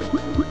fun.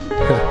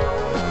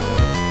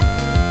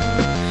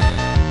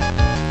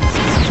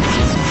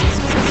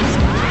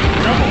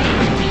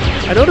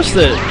 I noticed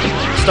that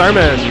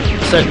Starman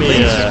sent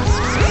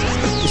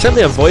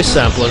me a voice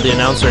sample of the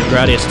announcer in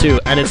Gradius 2,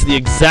 and it's the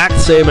exact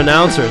same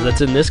announcer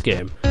that's in this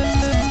game.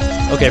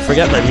 Okay,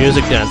 forget my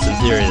music dancing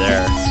theory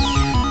there.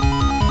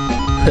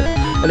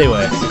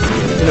 Anyway,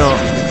 you know,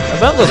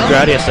 about those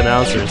Gradius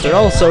announcers, they're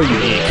all so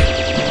unique.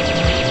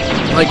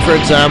 Like, for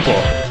example,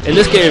 in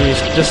this game, he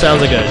just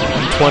sounds like a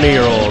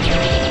 20-year-old,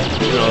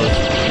 you know,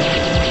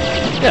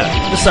 yeah,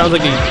 just sounds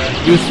like a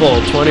youthful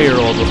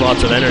 20-year-old with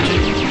lots of energy.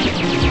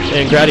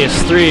 In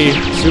Gradius 3,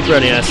 Super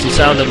NES, he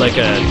sounded like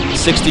a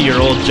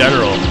 60-year-old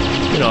general.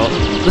 You know,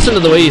 listen to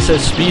the way he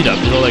says speed up.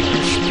 He's all like,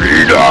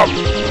 speed up!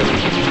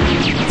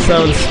 It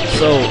sounds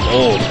so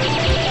old.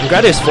 In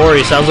Gradius 4,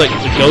 he sounds like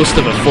the ghost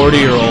of a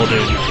 40-year-old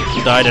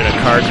who died in a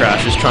car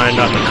crash who's trying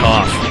not to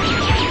cough.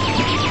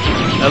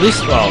 At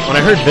least, well, when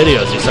I heard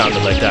videos, he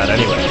sounded like that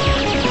anyway.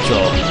 So,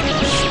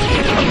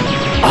 speed up.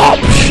 Oh,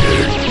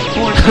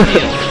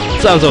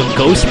 shit! Sounds all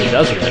ghostly,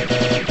 doesn't it?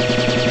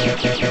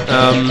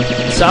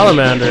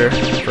 Salamander,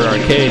 for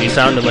arcade, he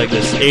sounded like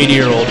this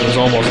 80-year-old who was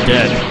almost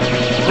dead.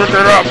 Look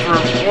it up for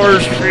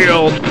Force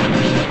Field!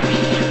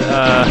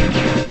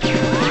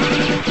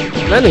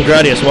 Then in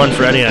Gradius 1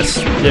 for NES,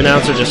 the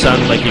announcer just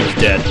sounded like he was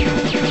dead.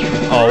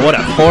 Oh, what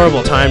a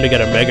horrible time to get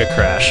a Mega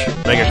Crush.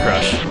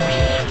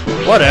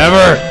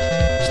 Whatever!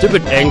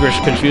 Stupid Anguish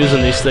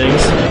confusing these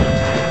things.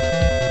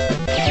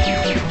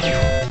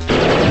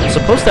 I'm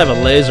supposed to have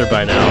a laser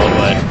by now,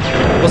 but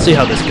we'll see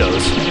how this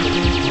goes.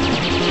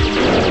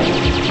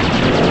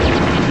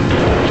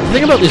 The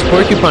thing about these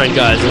Porcupine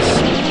guys is,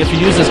 if you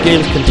use this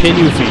game's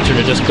continue feature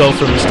to just go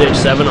from stage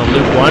 7 on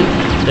loop 1,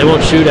 they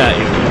won't shoot at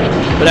you.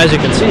 But as you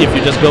can see, if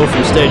you just go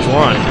from stage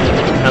 1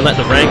 and let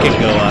the ranking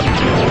go up,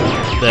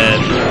 then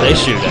they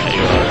shoot at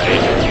you,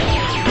 alright?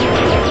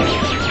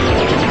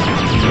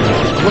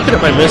 I'm looking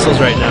at my missiles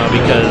right now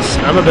because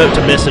I'm about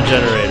to miss a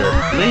generator.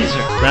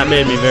 Laser. That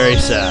made me very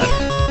sad.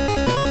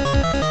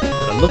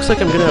 But it looks like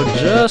I'm going to have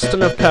just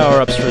enough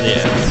power-ups for the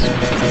end.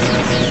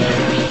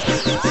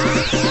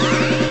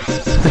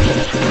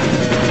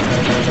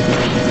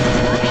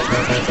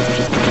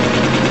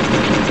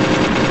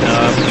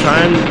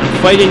 I'm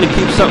fighting to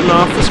keep something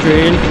off the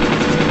screen.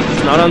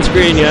 It's not on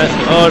screen yet.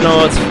 Oh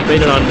no, it's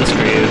made it onto the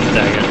screen.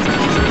 Dang it.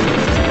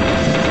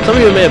 Some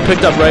of you may have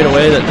picked up right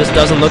away that this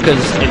doesn't look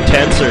as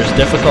intense or as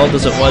difficult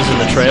as it was in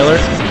the trailer.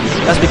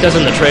 That's because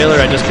in the trailer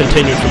I just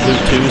continued from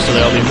loop 2, so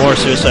there'll be more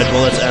suicide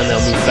bullets and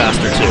they'll move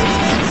faster too.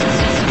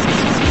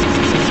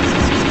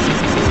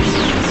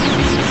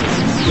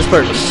 This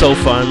part was so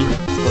fun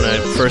when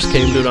I first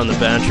came to it on the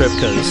band trip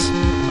because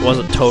I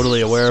wasn't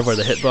totally aware of where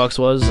the hitbox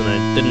was, and I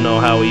didn't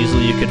know how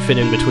easily you could fit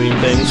in between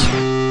things.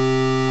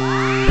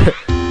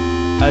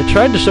 I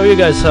tried to show you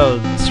guys how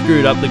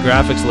screwed up the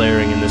graphics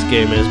layering in this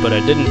game is, but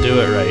I didn't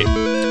do it right.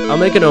 I'll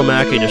make an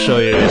omake to show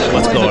you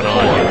what's going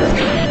on here.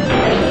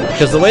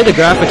 Because the way the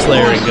graphics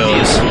layering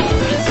goes,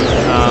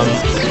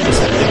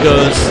 It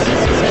goes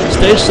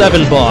Stage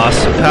 7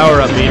 boss,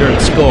 power-up meter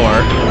and score,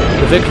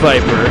 the Vic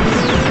Viper,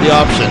 the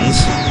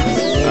options,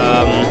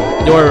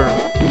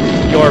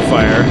 your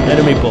fire,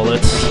 enemy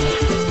bullets,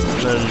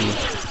 and then...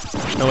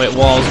 No wait,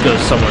 walls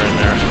goes somewhere in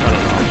there. I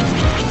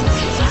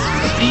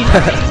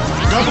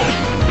don't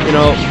know. You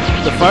know,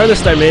 the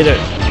farthest I made it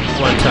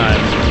one time,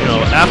 you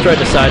know, after I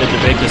decided to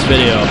make this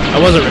video, I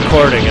wasn't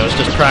recording, I was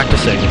just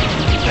practicing,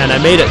 and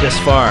I made it this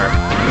far.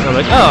 And I'm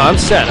like, oh, I'm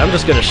set, I'm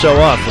just gonna show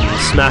off and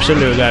smash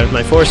into a guy with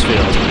my force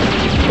field.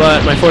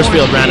 But my force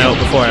field ran out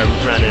before I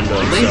ran into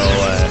him, so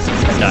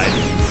I died.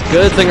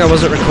 Good thing I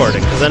wasn't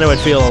recording, because then I would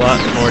feel a lot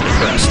more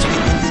depressed.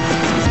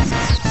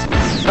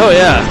 Oh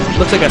yeah,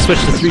 looks like I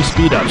switched to 3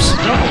 speed-ups.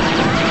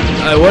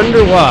 I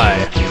wonder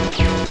why.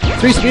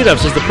 3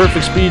 speed-ups is the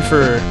perfect speed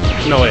for...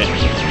 No wait.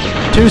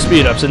 2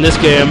 speed-ups in this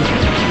game,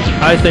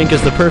 I think,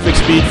 is the perfect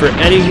speed for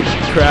any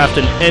craft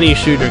in any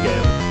shooter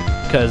game.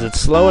 Because it's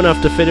slow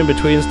enough to fit in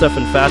between stuff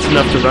and fast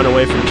enough to run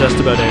away from just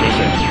about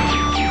anything.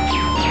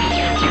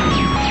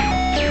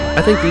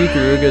 I think the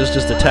Ikaruga is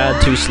just a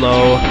tad too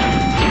slow,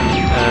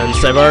 and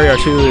Saivari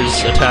R2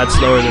 is a tad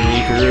slower than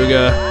the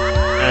Ikaruga,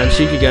 and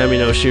Shikigami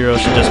no Shiro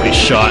should just be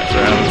shot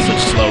for having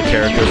such slow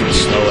characters and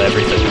slow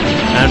everything.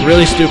 And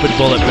really stupid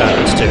bullet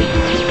patterns too.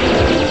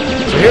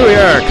 So here we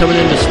are, coming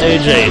into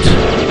Stage 8.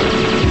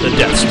 The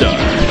Death Star.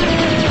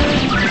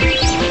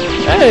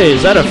 Hey,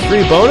 is that a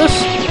free bonus?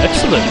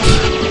 Excellent.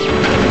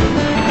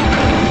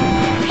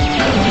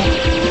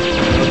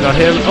 Got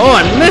him. Oh,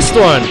 I missed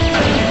one!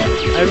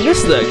 I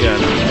missed that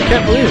gun. I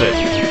can't believe it.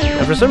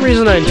 And for some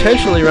reason I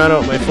intentionally ran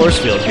out my force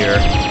field here.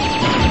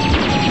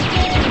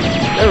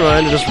 Never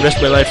mind, I just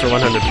risked my life for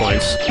 100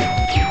 points.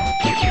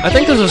 I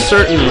think there's a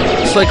certain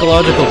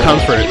psychological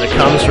comfort that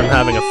comes from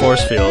having a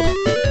force field.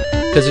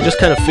 Because you just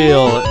kind of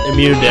feel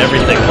immune to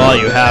everything while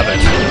you have it.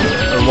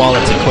 Or while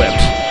it's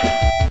equipped.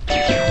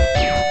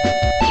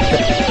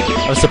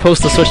 I was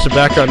supposed to switch to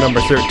background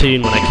number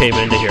 13 when I came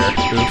into here.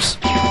 Oops.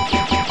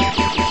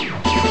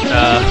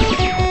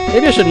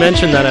 Maybe I should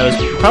mention that I was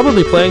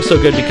probably playing so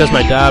good because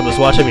my dad was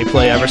watching me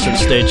play ever since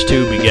Stage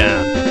 2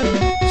 began.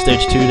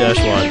 Stage 2-1.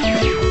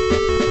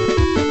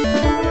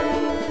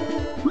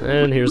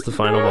 And here's the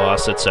final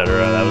boss, etc.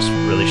 That was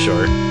really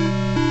short.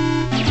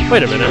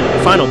 Wait a minute,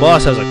 the final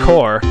boss has a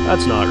core?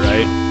 That's not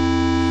right.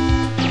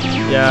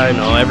 Yeah, I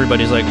know,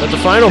 everybody's like, but the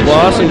final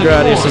boss in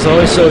Gradius is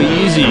always so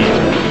easy.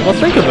 Well,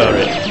 think about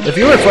it. If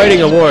you were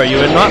fighting a war, you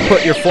would not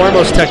put your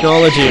foremost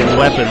technology and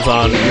weapons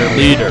on your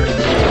leader.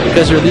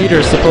 Because your leader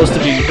is supposed to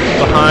be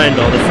behind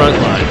all the front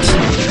lines.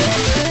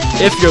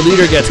 If your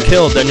leader gets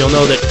killed, then you'll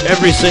know that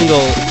every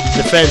single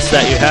defense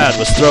that you had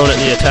was thrown at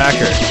the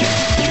attacker.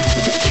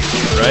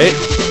 Right?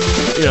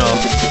 You know,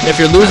 if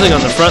you're losing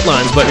on the front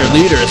lines but your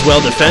leader is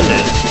well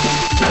defended,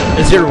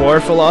 is your war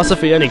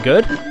philosophy any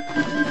good?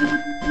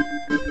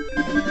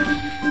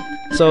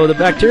 So the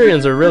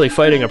Bacterians are really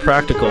fighting a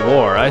practical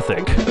war, I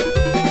think.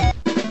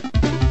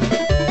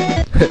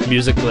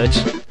 Music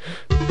glitch.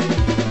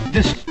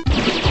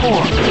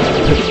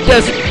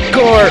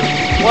 Discord!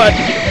 What?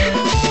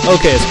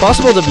 Okay, it's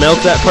possible to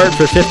milk that part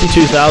for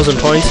 52,000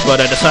 points, but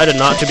I decided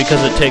not to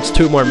because it takes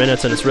 2 more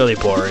minutes and it's really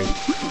boring.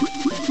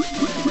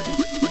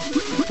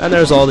 And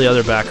there's all the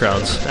other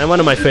backgrounds. And one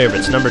of my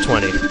favorites, number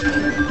 20.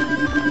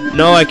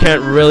 No, I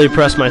can't really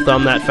press my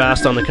thumb that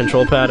fast on the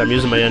control pad. I'm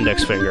using my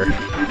index finger.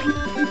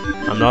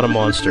 I'm not a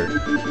monster.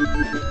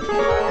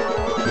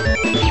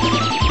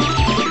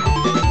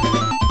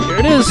 Here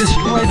it is!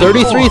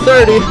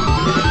 3330!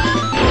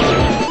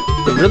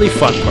 The really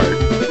fun part.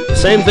 The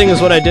same thing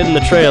as what I did in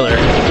the trailer,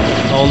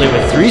 only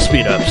with 3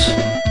 speed-ups.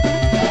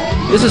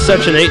 This is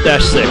section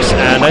 8-6,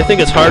 and I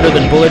think it's harder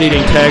than Bullet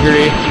Eating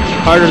Taggery,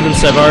 harder than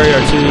Saivari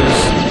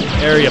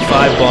R2's Area 5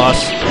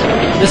 boss.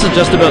 This is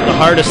just about the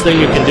hardest thing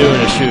you can do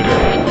in a shooter.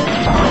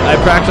 I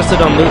practiced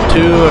it on Loop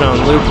 2 and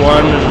on Loop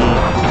 1, and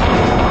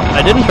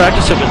I didn't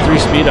practice it with 3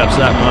 speed-ups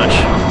that much.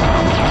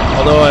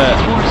 Although,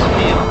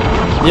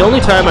 the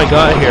only time I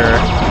got here,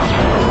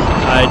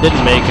 I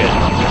didn't make it.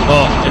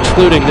 Well,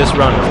 excluding this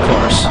run, of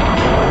course.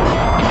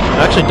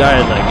 I actually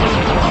died like in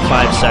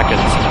 5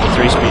 seconds of the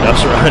 3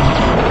 speed-ups run.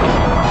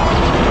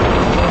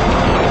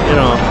 You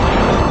know,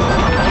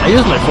 I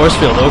used my force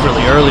field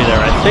overly early there.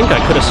 I think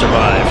I could have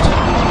survived.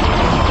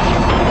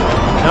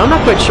 Now, I'm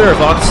not quite sure if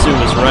Octsu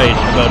was right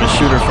about his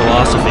shooter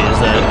philosophy, is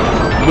that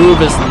move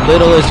as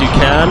little as you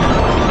can,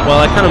 while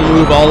I kind of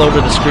move all over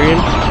the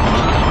screen.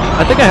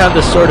 I think I have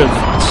this sort of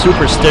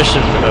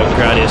superstition about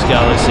Gradius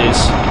Galaxies,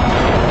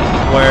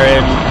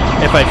 wherein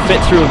if I fit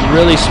through a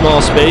really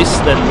small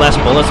space, then less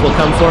bullets will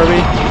come for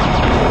me.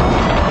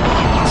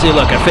 See,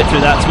 look, I fit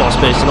through that small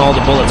space and all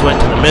the bullets went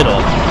to the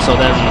middle, so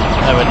then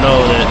I would know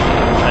that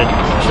I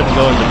shouldn't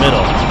go in the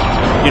middle.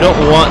 You don't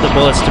want the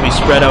bullets to be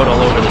spread out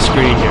all over the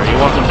screen here. You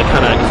want them to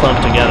kind of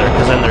clump together,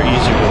 because then they're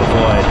easier to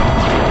avoid.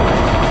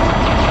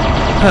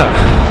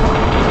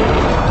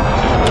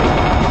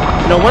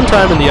 You know, one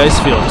time in the ice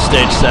field,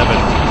 Stage 7,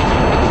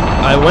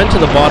 I went to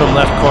the bottom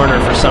left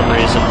corner for some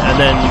reason, and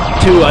then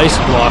 2 ice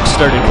blocks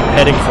started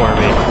heading for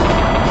me.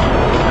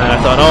 And I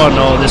thought, oh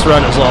no, this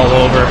run is all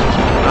over.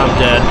 I'm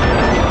dead.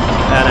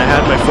 And I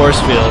had my force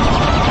field.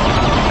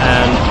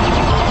 And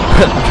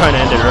I'm trying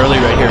to end it early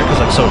right here because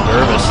I'm so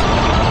nervous.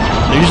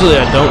 Usually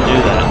I don't do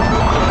that.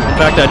 In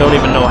fact, I don't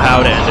even know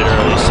how to end it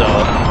early, so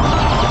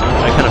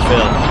I kind of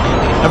failed.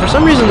 And for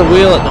some reason the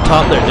wheel at the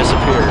top there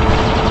disappeared.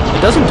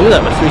 It doesn't do that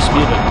with 2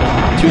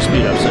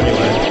 speed ups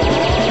anyway.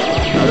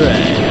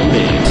 Alright, I'm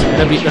beat.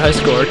 And I beat the high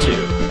score too.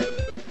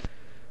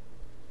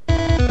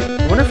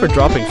 I wonder if we're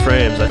dropping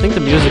frames. I think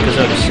the music is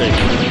out of sync.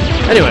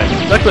 Anyway,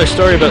 back to my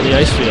story about the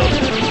ice field.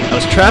 I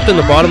was trapped in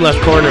the bottom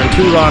left corner and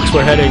 2 rocks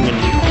were heading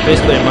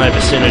basically in my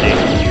vicinity.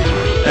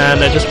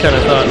 And I just kind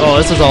of thought,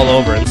 oh, this is all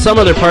over. And some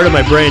other part of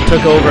my brain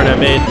took over and I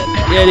made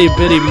itty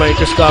bitty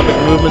microscopic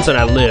movements and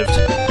I lived.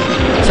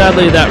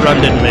 Sadly, that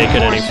run didn't make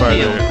it any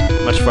farther,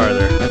 much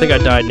farther. I think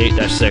I died in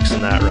 8-6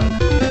 in that run.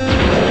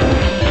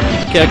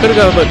 Okay, I could have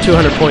got about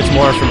 200 points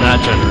more from that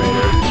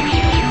generator.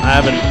 I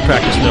haven't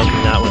practiced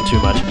milking that one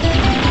too much.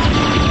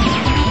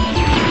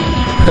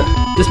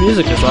 This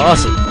music is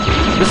awesome.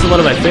 This is one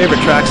of my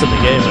favorite tracks in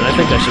the game, and I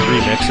think I should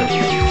remix it.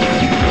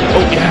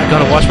 Oh yeah, I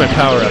gotta watch my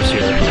power-ups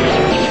here,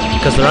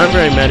 because there aren't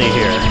very many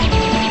here.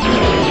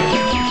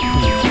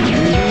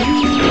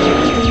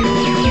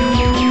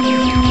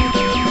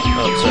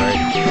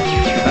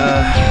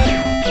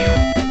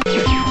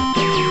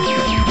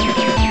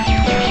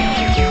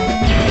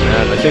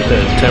 I think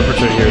the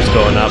temperature here is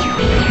going up.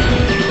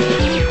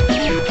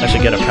 I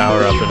should get a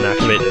power up and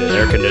activate the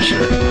air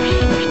conditioner.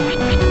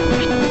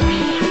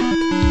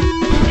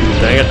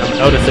 Dang it, I'm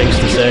out of things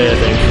to say, I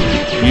think.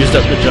 Used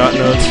up the jot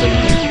notes,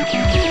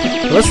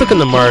 and let's look in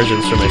the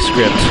margins for my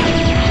script.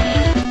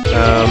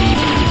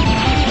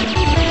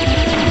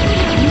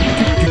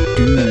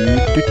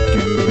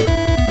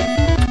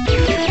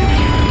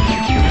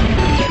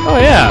 Oh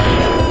yeah!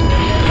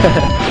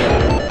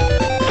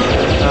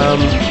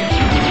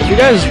 If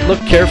you guys look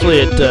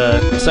carefully at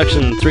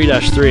section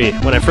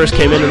 3-3, when I first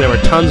came in and there were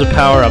tons of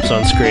power-ups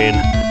on screen,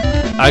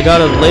 I got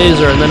a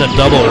laser and then a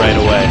double right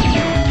away.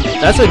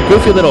 That's a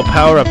goofy little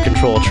power-up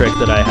control trick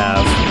that I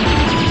have,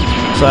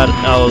 so that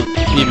I'll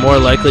be more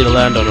likely to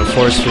land on a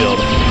force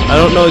field. I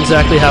don't know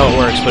exactly how it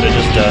works, but it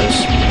just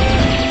does.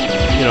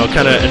 You know, it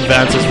kind of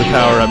advances the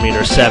power-up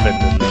meter 7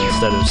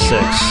 instead of 6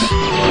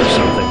 or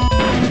something.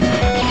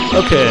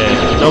 Okay,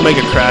 no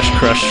mega crash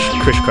crush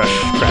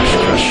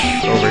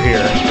over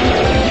here.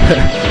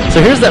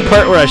 So here's that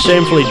part where I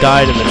shamefully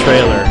died in the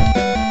trailer.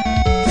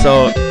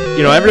 So,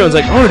 you know, everyone's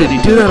like, oh, did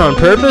he do that on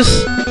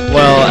purpose?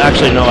 Well,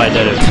 actually, no, I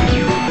didn't.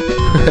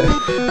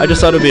 I just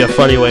thought it would be a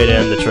funny way to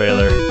end the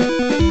trailer.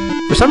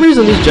 For some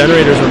reason, these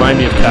generators remind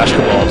me of Cash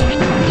Cabald.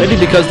 Maybe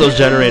because those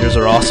generators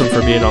are awesome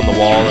for being on the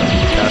wall, and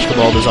Cash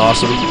Cabald is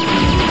awesome.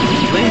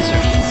 Laser.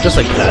 Just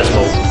like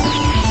Phasmo.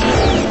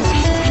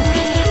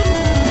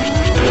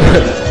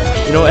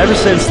 You know, ever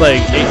since like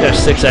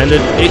 8-6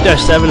 ended,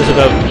 8-7 is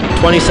about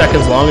 20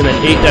 seconds long, and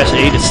then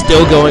 8-8 is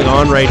still going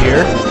on right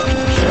here.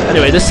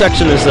 Anyway, this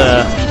section is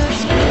the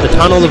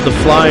tunnel of the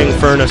flying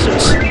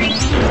furnaces.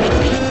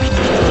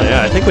 Oh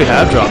yeah, I think we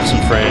have dropped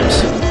some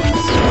frames.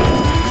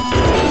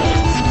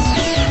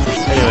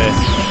 Anyway,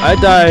 I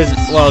died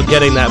while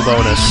getting that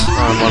bonus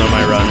on one of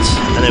my runs,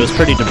 and it was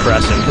pretty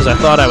depressing, because I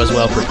thought I was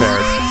well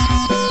prepared.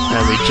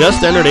 And we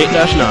just entered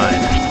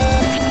 8-9.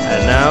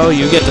 And now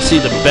you get to see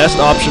the best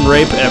option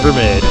rape ever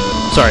made.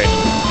 Sorry,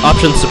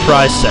 option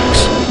surprise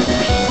sex.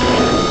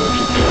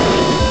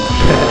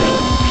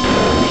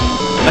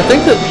 I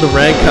think that the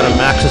rank kind of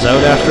maxes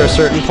out after a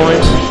certain point,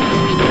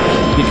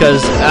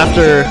 because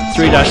after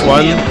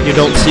 3-1 you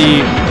don't see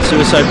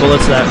suicide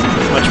bullets that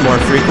much more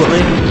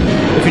frequently.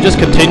 If you just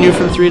continue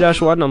from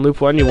 3-1 on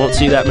loop 1, you won't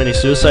see that many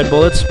suicide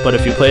bullets, but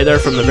if you play there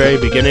from the very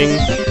beginning,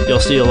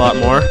 you'll see a lot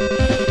more.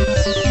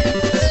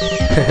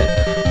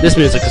 This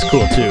music is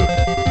cool too.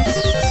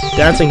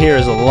 Dancing here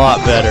is a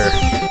lot better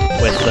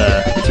with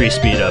 3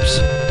 speed-ups,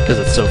 because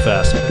it's so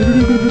fast.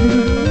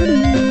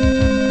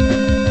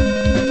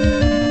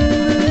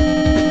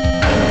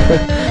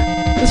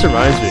 This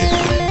reminds me.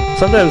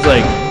 Sometimes,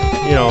 like,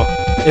 you know,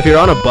 if you're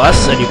on a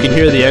bus and you can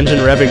hear the engine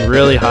revving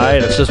really high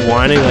and it's just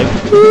whining, like,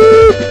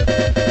 woo!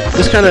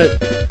 Just kind of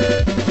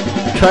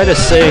try to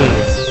sing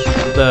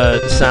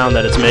the sound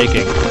that it's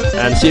making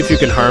and see if you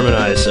can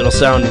harmonize. It'll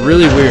sound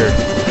really weird.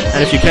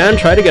 And if you can,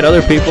 try to get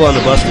other people on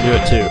the bus to do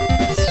it too.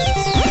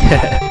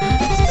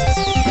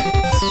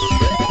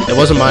 It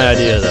wasn't my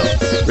idea, though.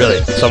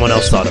 Really, someone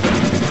else thought of it.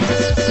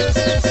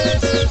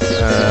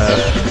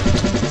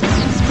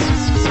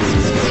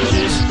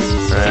 Jeez.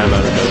 I'm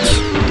out of notes.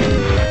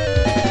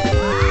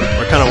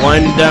 We're kind of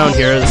winding down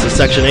here. This is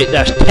section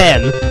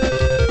 8-10.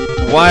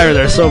 Why are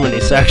there so many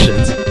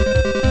sections?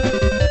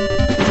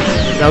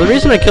 Now, the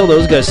reason I kill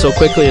those guys so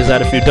quickly is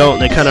that if you don't,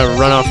 they kind of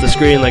run off the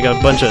screen like a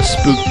bunch of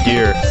spooked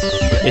deer.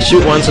 They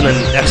shoot once and then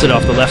exit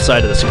off the left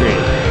side of the screen.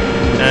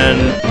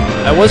 And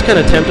I was kind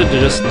of tempted to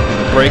just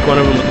break one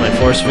of them with my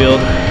force field,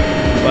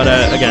 but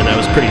again, I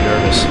was pretty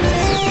nervous.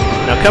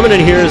 Now, coming in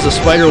here is a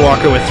spider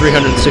walker with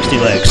 360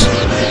 legs.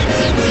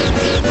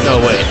 No,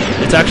 wait.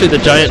 It's actually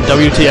the giant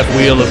WTF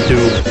wheel of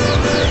doom.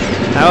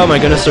 How am I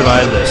going to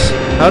survive this?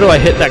 How do I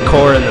hit that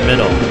core in the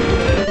middle?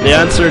 The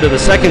answer to the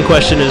second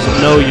question is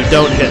no, you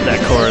don't hit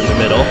that core in the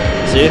middle.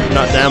 See? I'm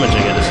not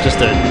damaging it. It's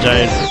just a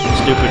giant,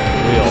 stupid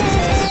wheel.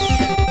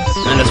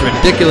 And it's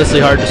ridiculously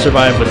hard to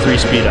survive with 3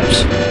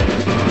 speed-ups.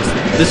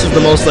 This is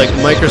the most, like,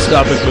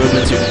 microscopic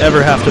movements you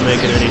ever have to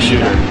make in any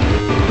shooter.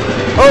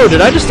 Oh,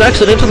 did I just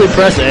accidentally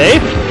press A?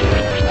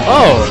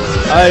 Oh,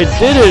 I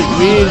didn't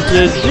mean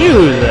to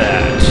do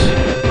that.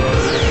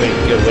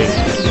 Wait.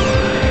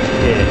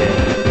 Yeah.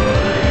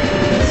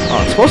 Oh,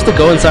 I'm supposed to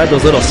go inside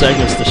those little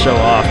segments to show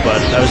off, but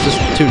I was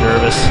just too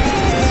nervous.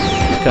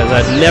 Because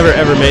I'd never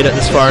ever made it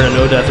this far in a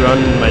no-death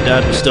run, and my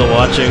dad was still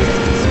watching.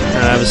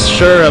 And I was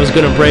sure I was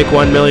going to break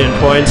 1 million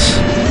points.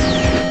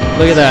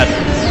 Look at that.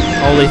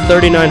 Only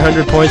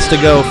 3,900 points to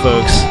go,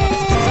 folks.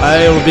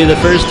 I will be the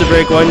first to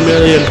break 1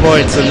 million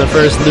points in the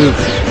first loop.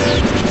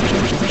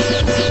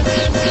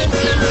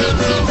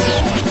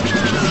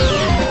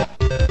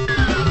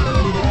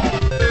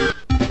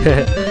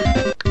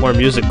 More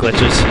music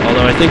glitches,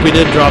 although I think we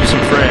did drop some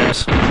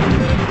frames.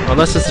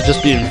 Unless this is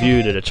just being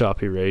viewed at a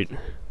choppy rate.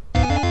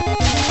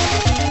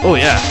 Oh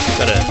yeah,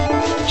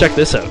 gotta check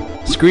this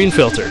out. Screen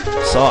filter,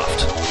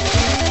 soft.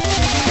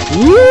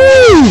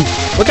 Woo!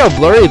 Look how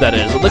blurry that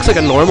is. It looks like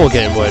a normal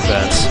Game Boy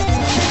Advance.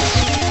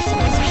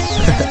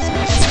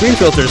 Screen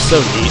filter is so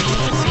neat.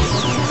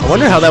 I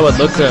wonder how that would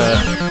look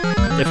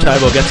if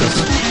Tybo gets his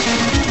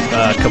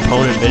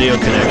component video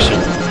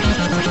connection.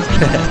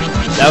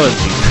 That would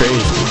be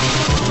crazy.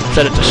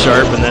 Set it to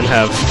sharp and then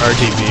have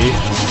RGB.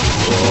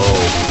 Whoa.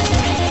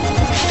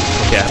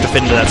 Okay, I have to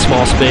fit into that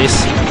small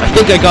space. I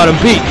think I got him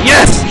beat.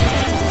 Yes!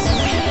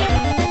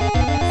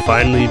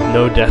 Finally,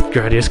 no death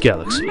Gradius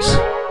Galaxies.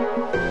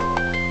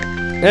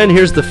 And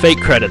here's the fake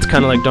credits,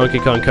 kind of like Donkey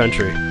Kong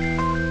Country.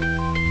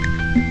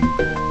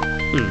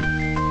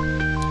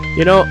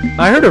 You know,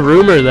 I heard a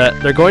rumor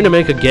that they're going to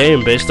make a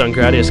game based on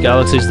Gradius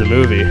Galaxies the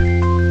movie.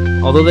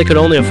 Although they could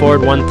only afford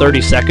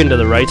 1/32 of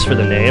the rights for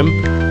the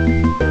name,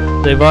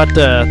 they bought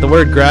the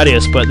word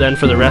Gradius, but then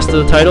for the rest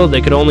of the title,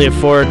 they could only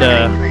afford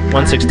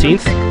 1/16.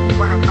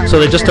 So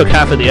they just took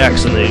half of the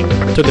X and they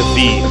took a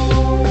V.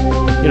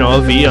 You know,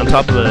 a V on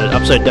top of an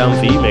upside down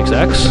V makes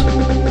X.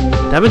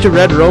 Haven't you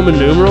read Roman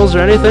numerals or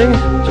anything?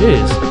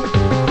 Jeez.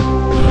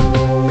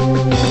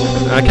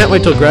 I can't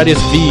wait till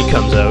Gradius V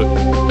comes out.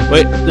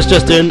 Wait, this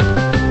just in.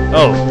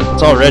 Oh,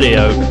 it's already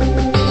out,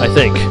 I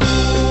think.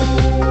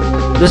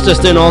 This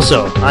just in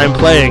also. I'm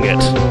playing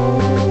it.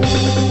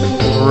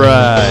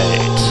 Right.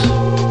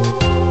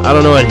 I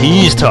don't know what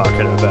he's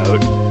talking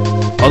about.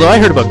 Although I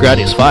heard about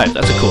Gradius 5.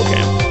 That's a cool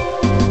game.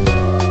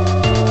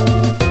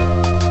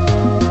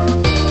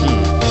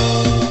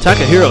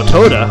 Takahiro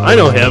Toda. I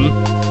know him.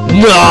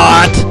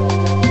 Not!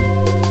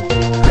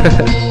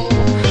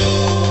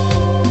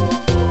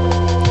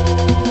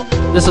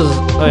 This is...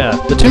 Oh yeah.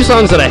 The 2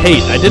 songs that I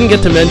hate. I didn't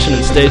get to mention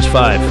in Stage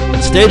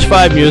 5. Stage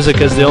 5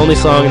 music is the only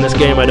song in this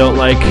game I don't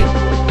like.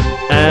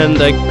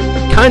 And I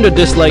kind of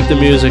dislike the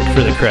music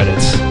for the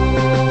credits.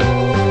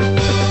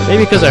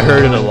 Maybe because I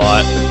heard it a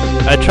lot.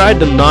 I tried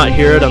to not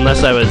hear it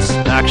unless I was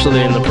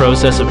actually in the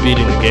process of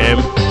beating the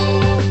game.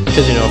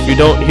 Because, you know, if you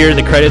don't hear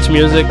the credits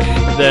music,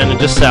 then it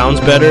just sounds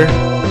better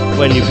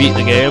when you beat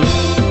the game.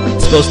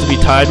 It's supposed to be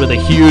tied with a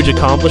huge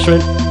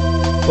accomplishment.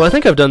 Well, I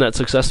think I've done that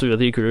successfully with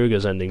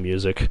Ikaruga's ending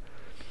music.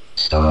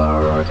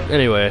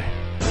 Anyway.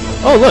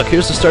 Oh, look,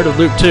 here's the start of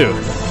Loop 2.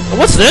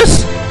 What's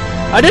this?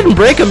 I didn't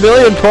break 1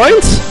 million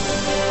points?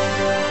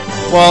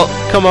 Well,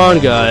 come on,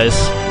 guys.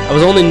 I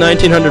was only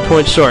 1,900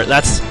 points short.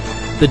 That's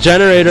the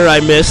generator I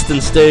missed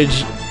in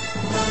stage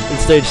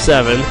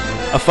 7,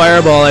 a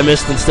fireball I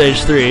missed in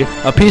stage 3,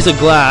 a piece of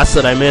glass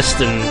that I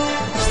missed in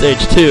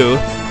stage 2,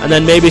 and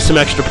then maybe some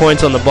extra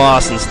points on the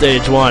boss in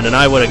stage 1, and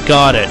I would have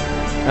got it.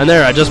 And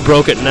there, I just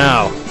broke it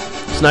now.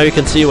 So now you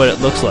can see what it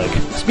looks like.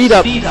 Speed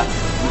up! Speed up.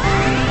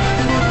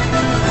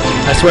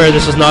 I swear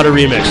this is not a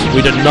remix.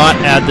 We did not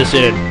add this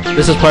in.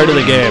 This is part of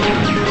the game.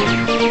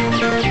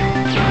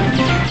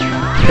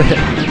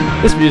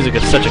 This music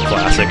is such a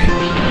classic.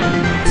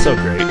 It's so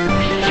great.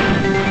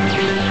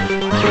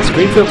 The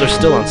screen filter's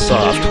still on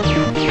soft.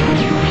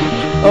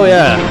 Oh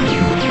yeah.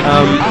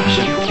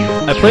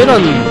 I played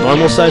on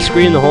normal size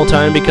screen the whole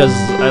time because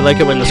I like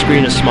it when the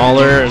screen is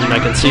smaller and I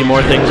can see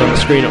more things on the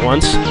screen at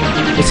once.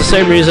 It's the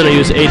same reason I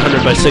use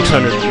 800 by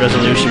 600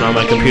 resolution on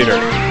my computer.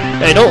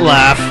 Hey, don't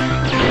laugh!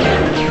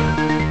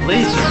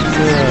 Laser.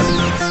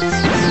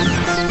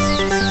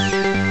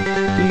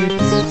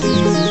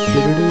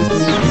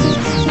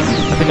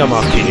 I think I'm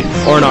off key,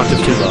 or an octave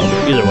too low.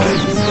 Either way.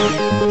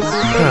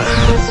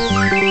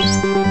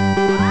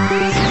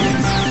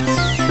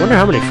 Wonder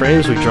how many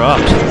frames we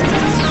dropped.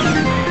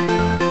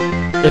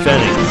 If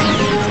any.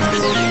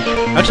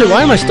 Actually,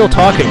 why am I still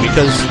talking?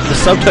 Because the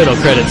subtitle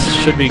credits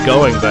should be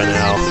going by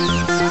now.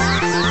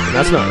 And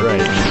that's not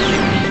right.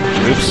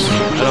 Oops.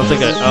 I don't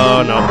think I...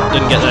 Oh, no.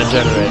 Didn't get that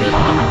generator.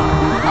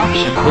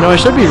 You know, I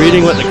should be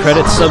reading what the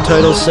credits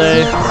subtitles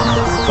say,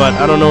 but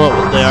I don't know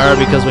what they are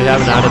because we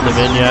haven't added them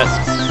in yet.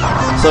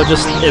 So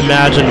just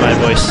imagine my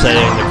voice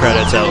saying the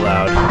credits out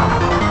loud.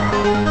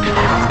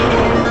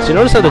 So you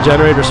notice how the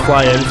generators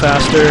fly in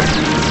faster?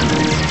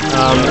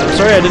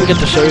 Sorry I didn't get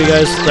to show you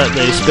guys that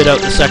they spit out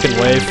the second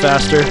wave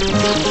faster.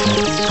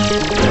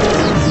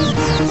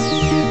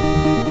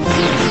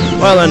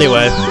 Well,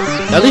 anyway,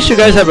 at least you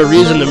guys have a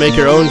reason to make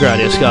your own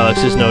Gradius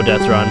Galaxies No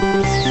Death Run,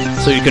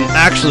 so you can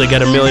actually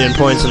get 1,000,000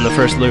 points in the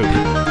first loop.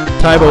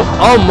 Tybo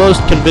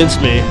almost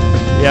convinced me.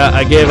 Yeah,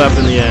 I gave up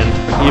in the end,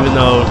 even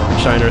though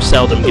Shiner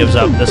seldom gives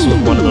up. This was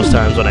one of those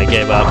times when I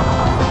gave up.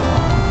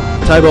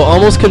 Tybo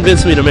almost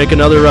convinced me to make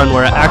another run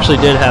where I actually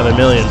did have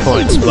 1,000,000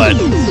 points, but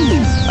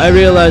I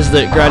realized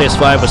that Gradius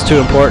 5 was too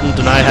important,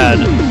 and I had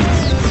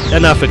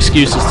enough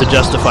excuses to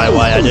justify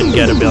why I didn't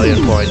get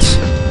 1,000,000 points.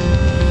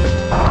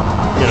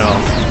 You know,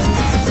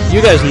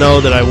 you guys know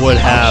that I would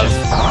have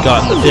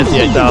gotten the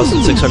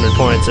 58,600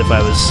 points if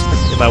I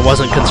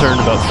wasn't concerned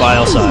about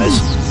file size.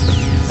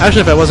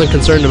 Actually, if I wasn't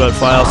concerned about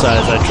file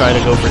size, I'd try to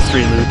go for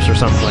 3 loops or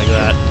something like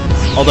that.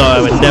 Although I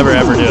would never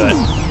ever do it.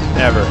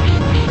 Ever.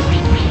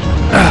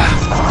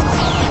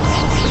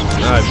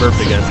 Oh, I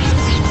burped again.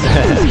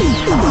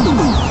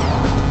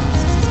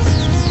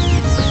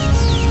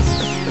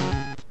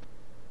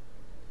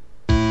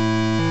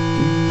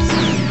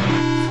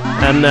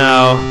 And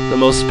now, the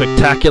most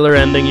spectacular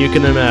ending you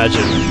can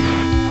imagine.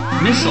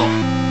 Missile.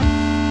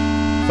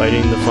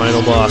 Fighting the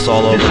final boss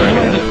all over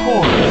again.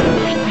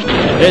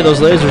 Hey, those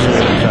lasers are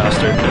moving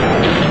faster.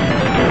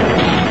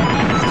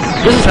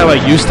 This is how I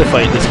used to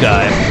fight this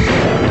guy.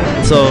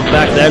 So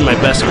back then, my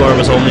best score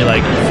was only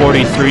like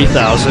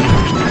 43,000.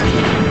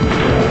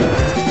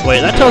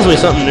 Wait, that tells me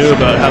something new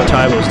about how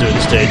Tybo's doing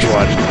stage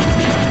 1.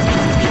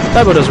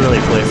 Tybo doesn't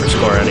really play for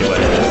score anyway.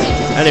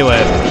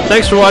 Anyway,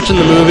 thanks for watching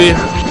the movie.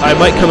 I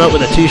might come out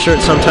with a t-shirt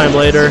sometime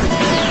later,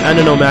 and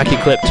an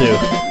omake clip too.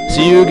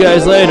 See you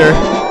guys later!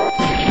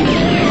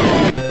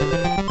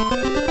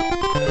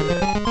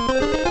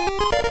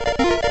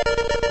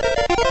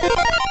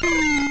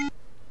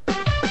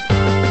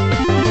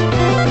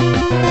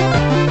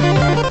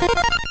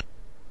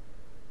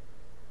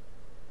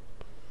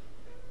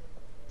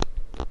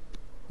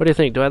 What do you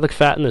think? Do I look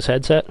fat in this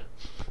headset?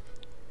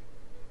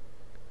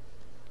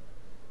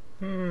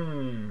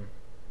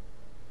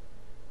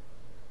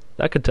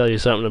 That could tell you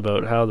something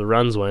about how the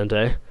runs went,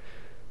 eh?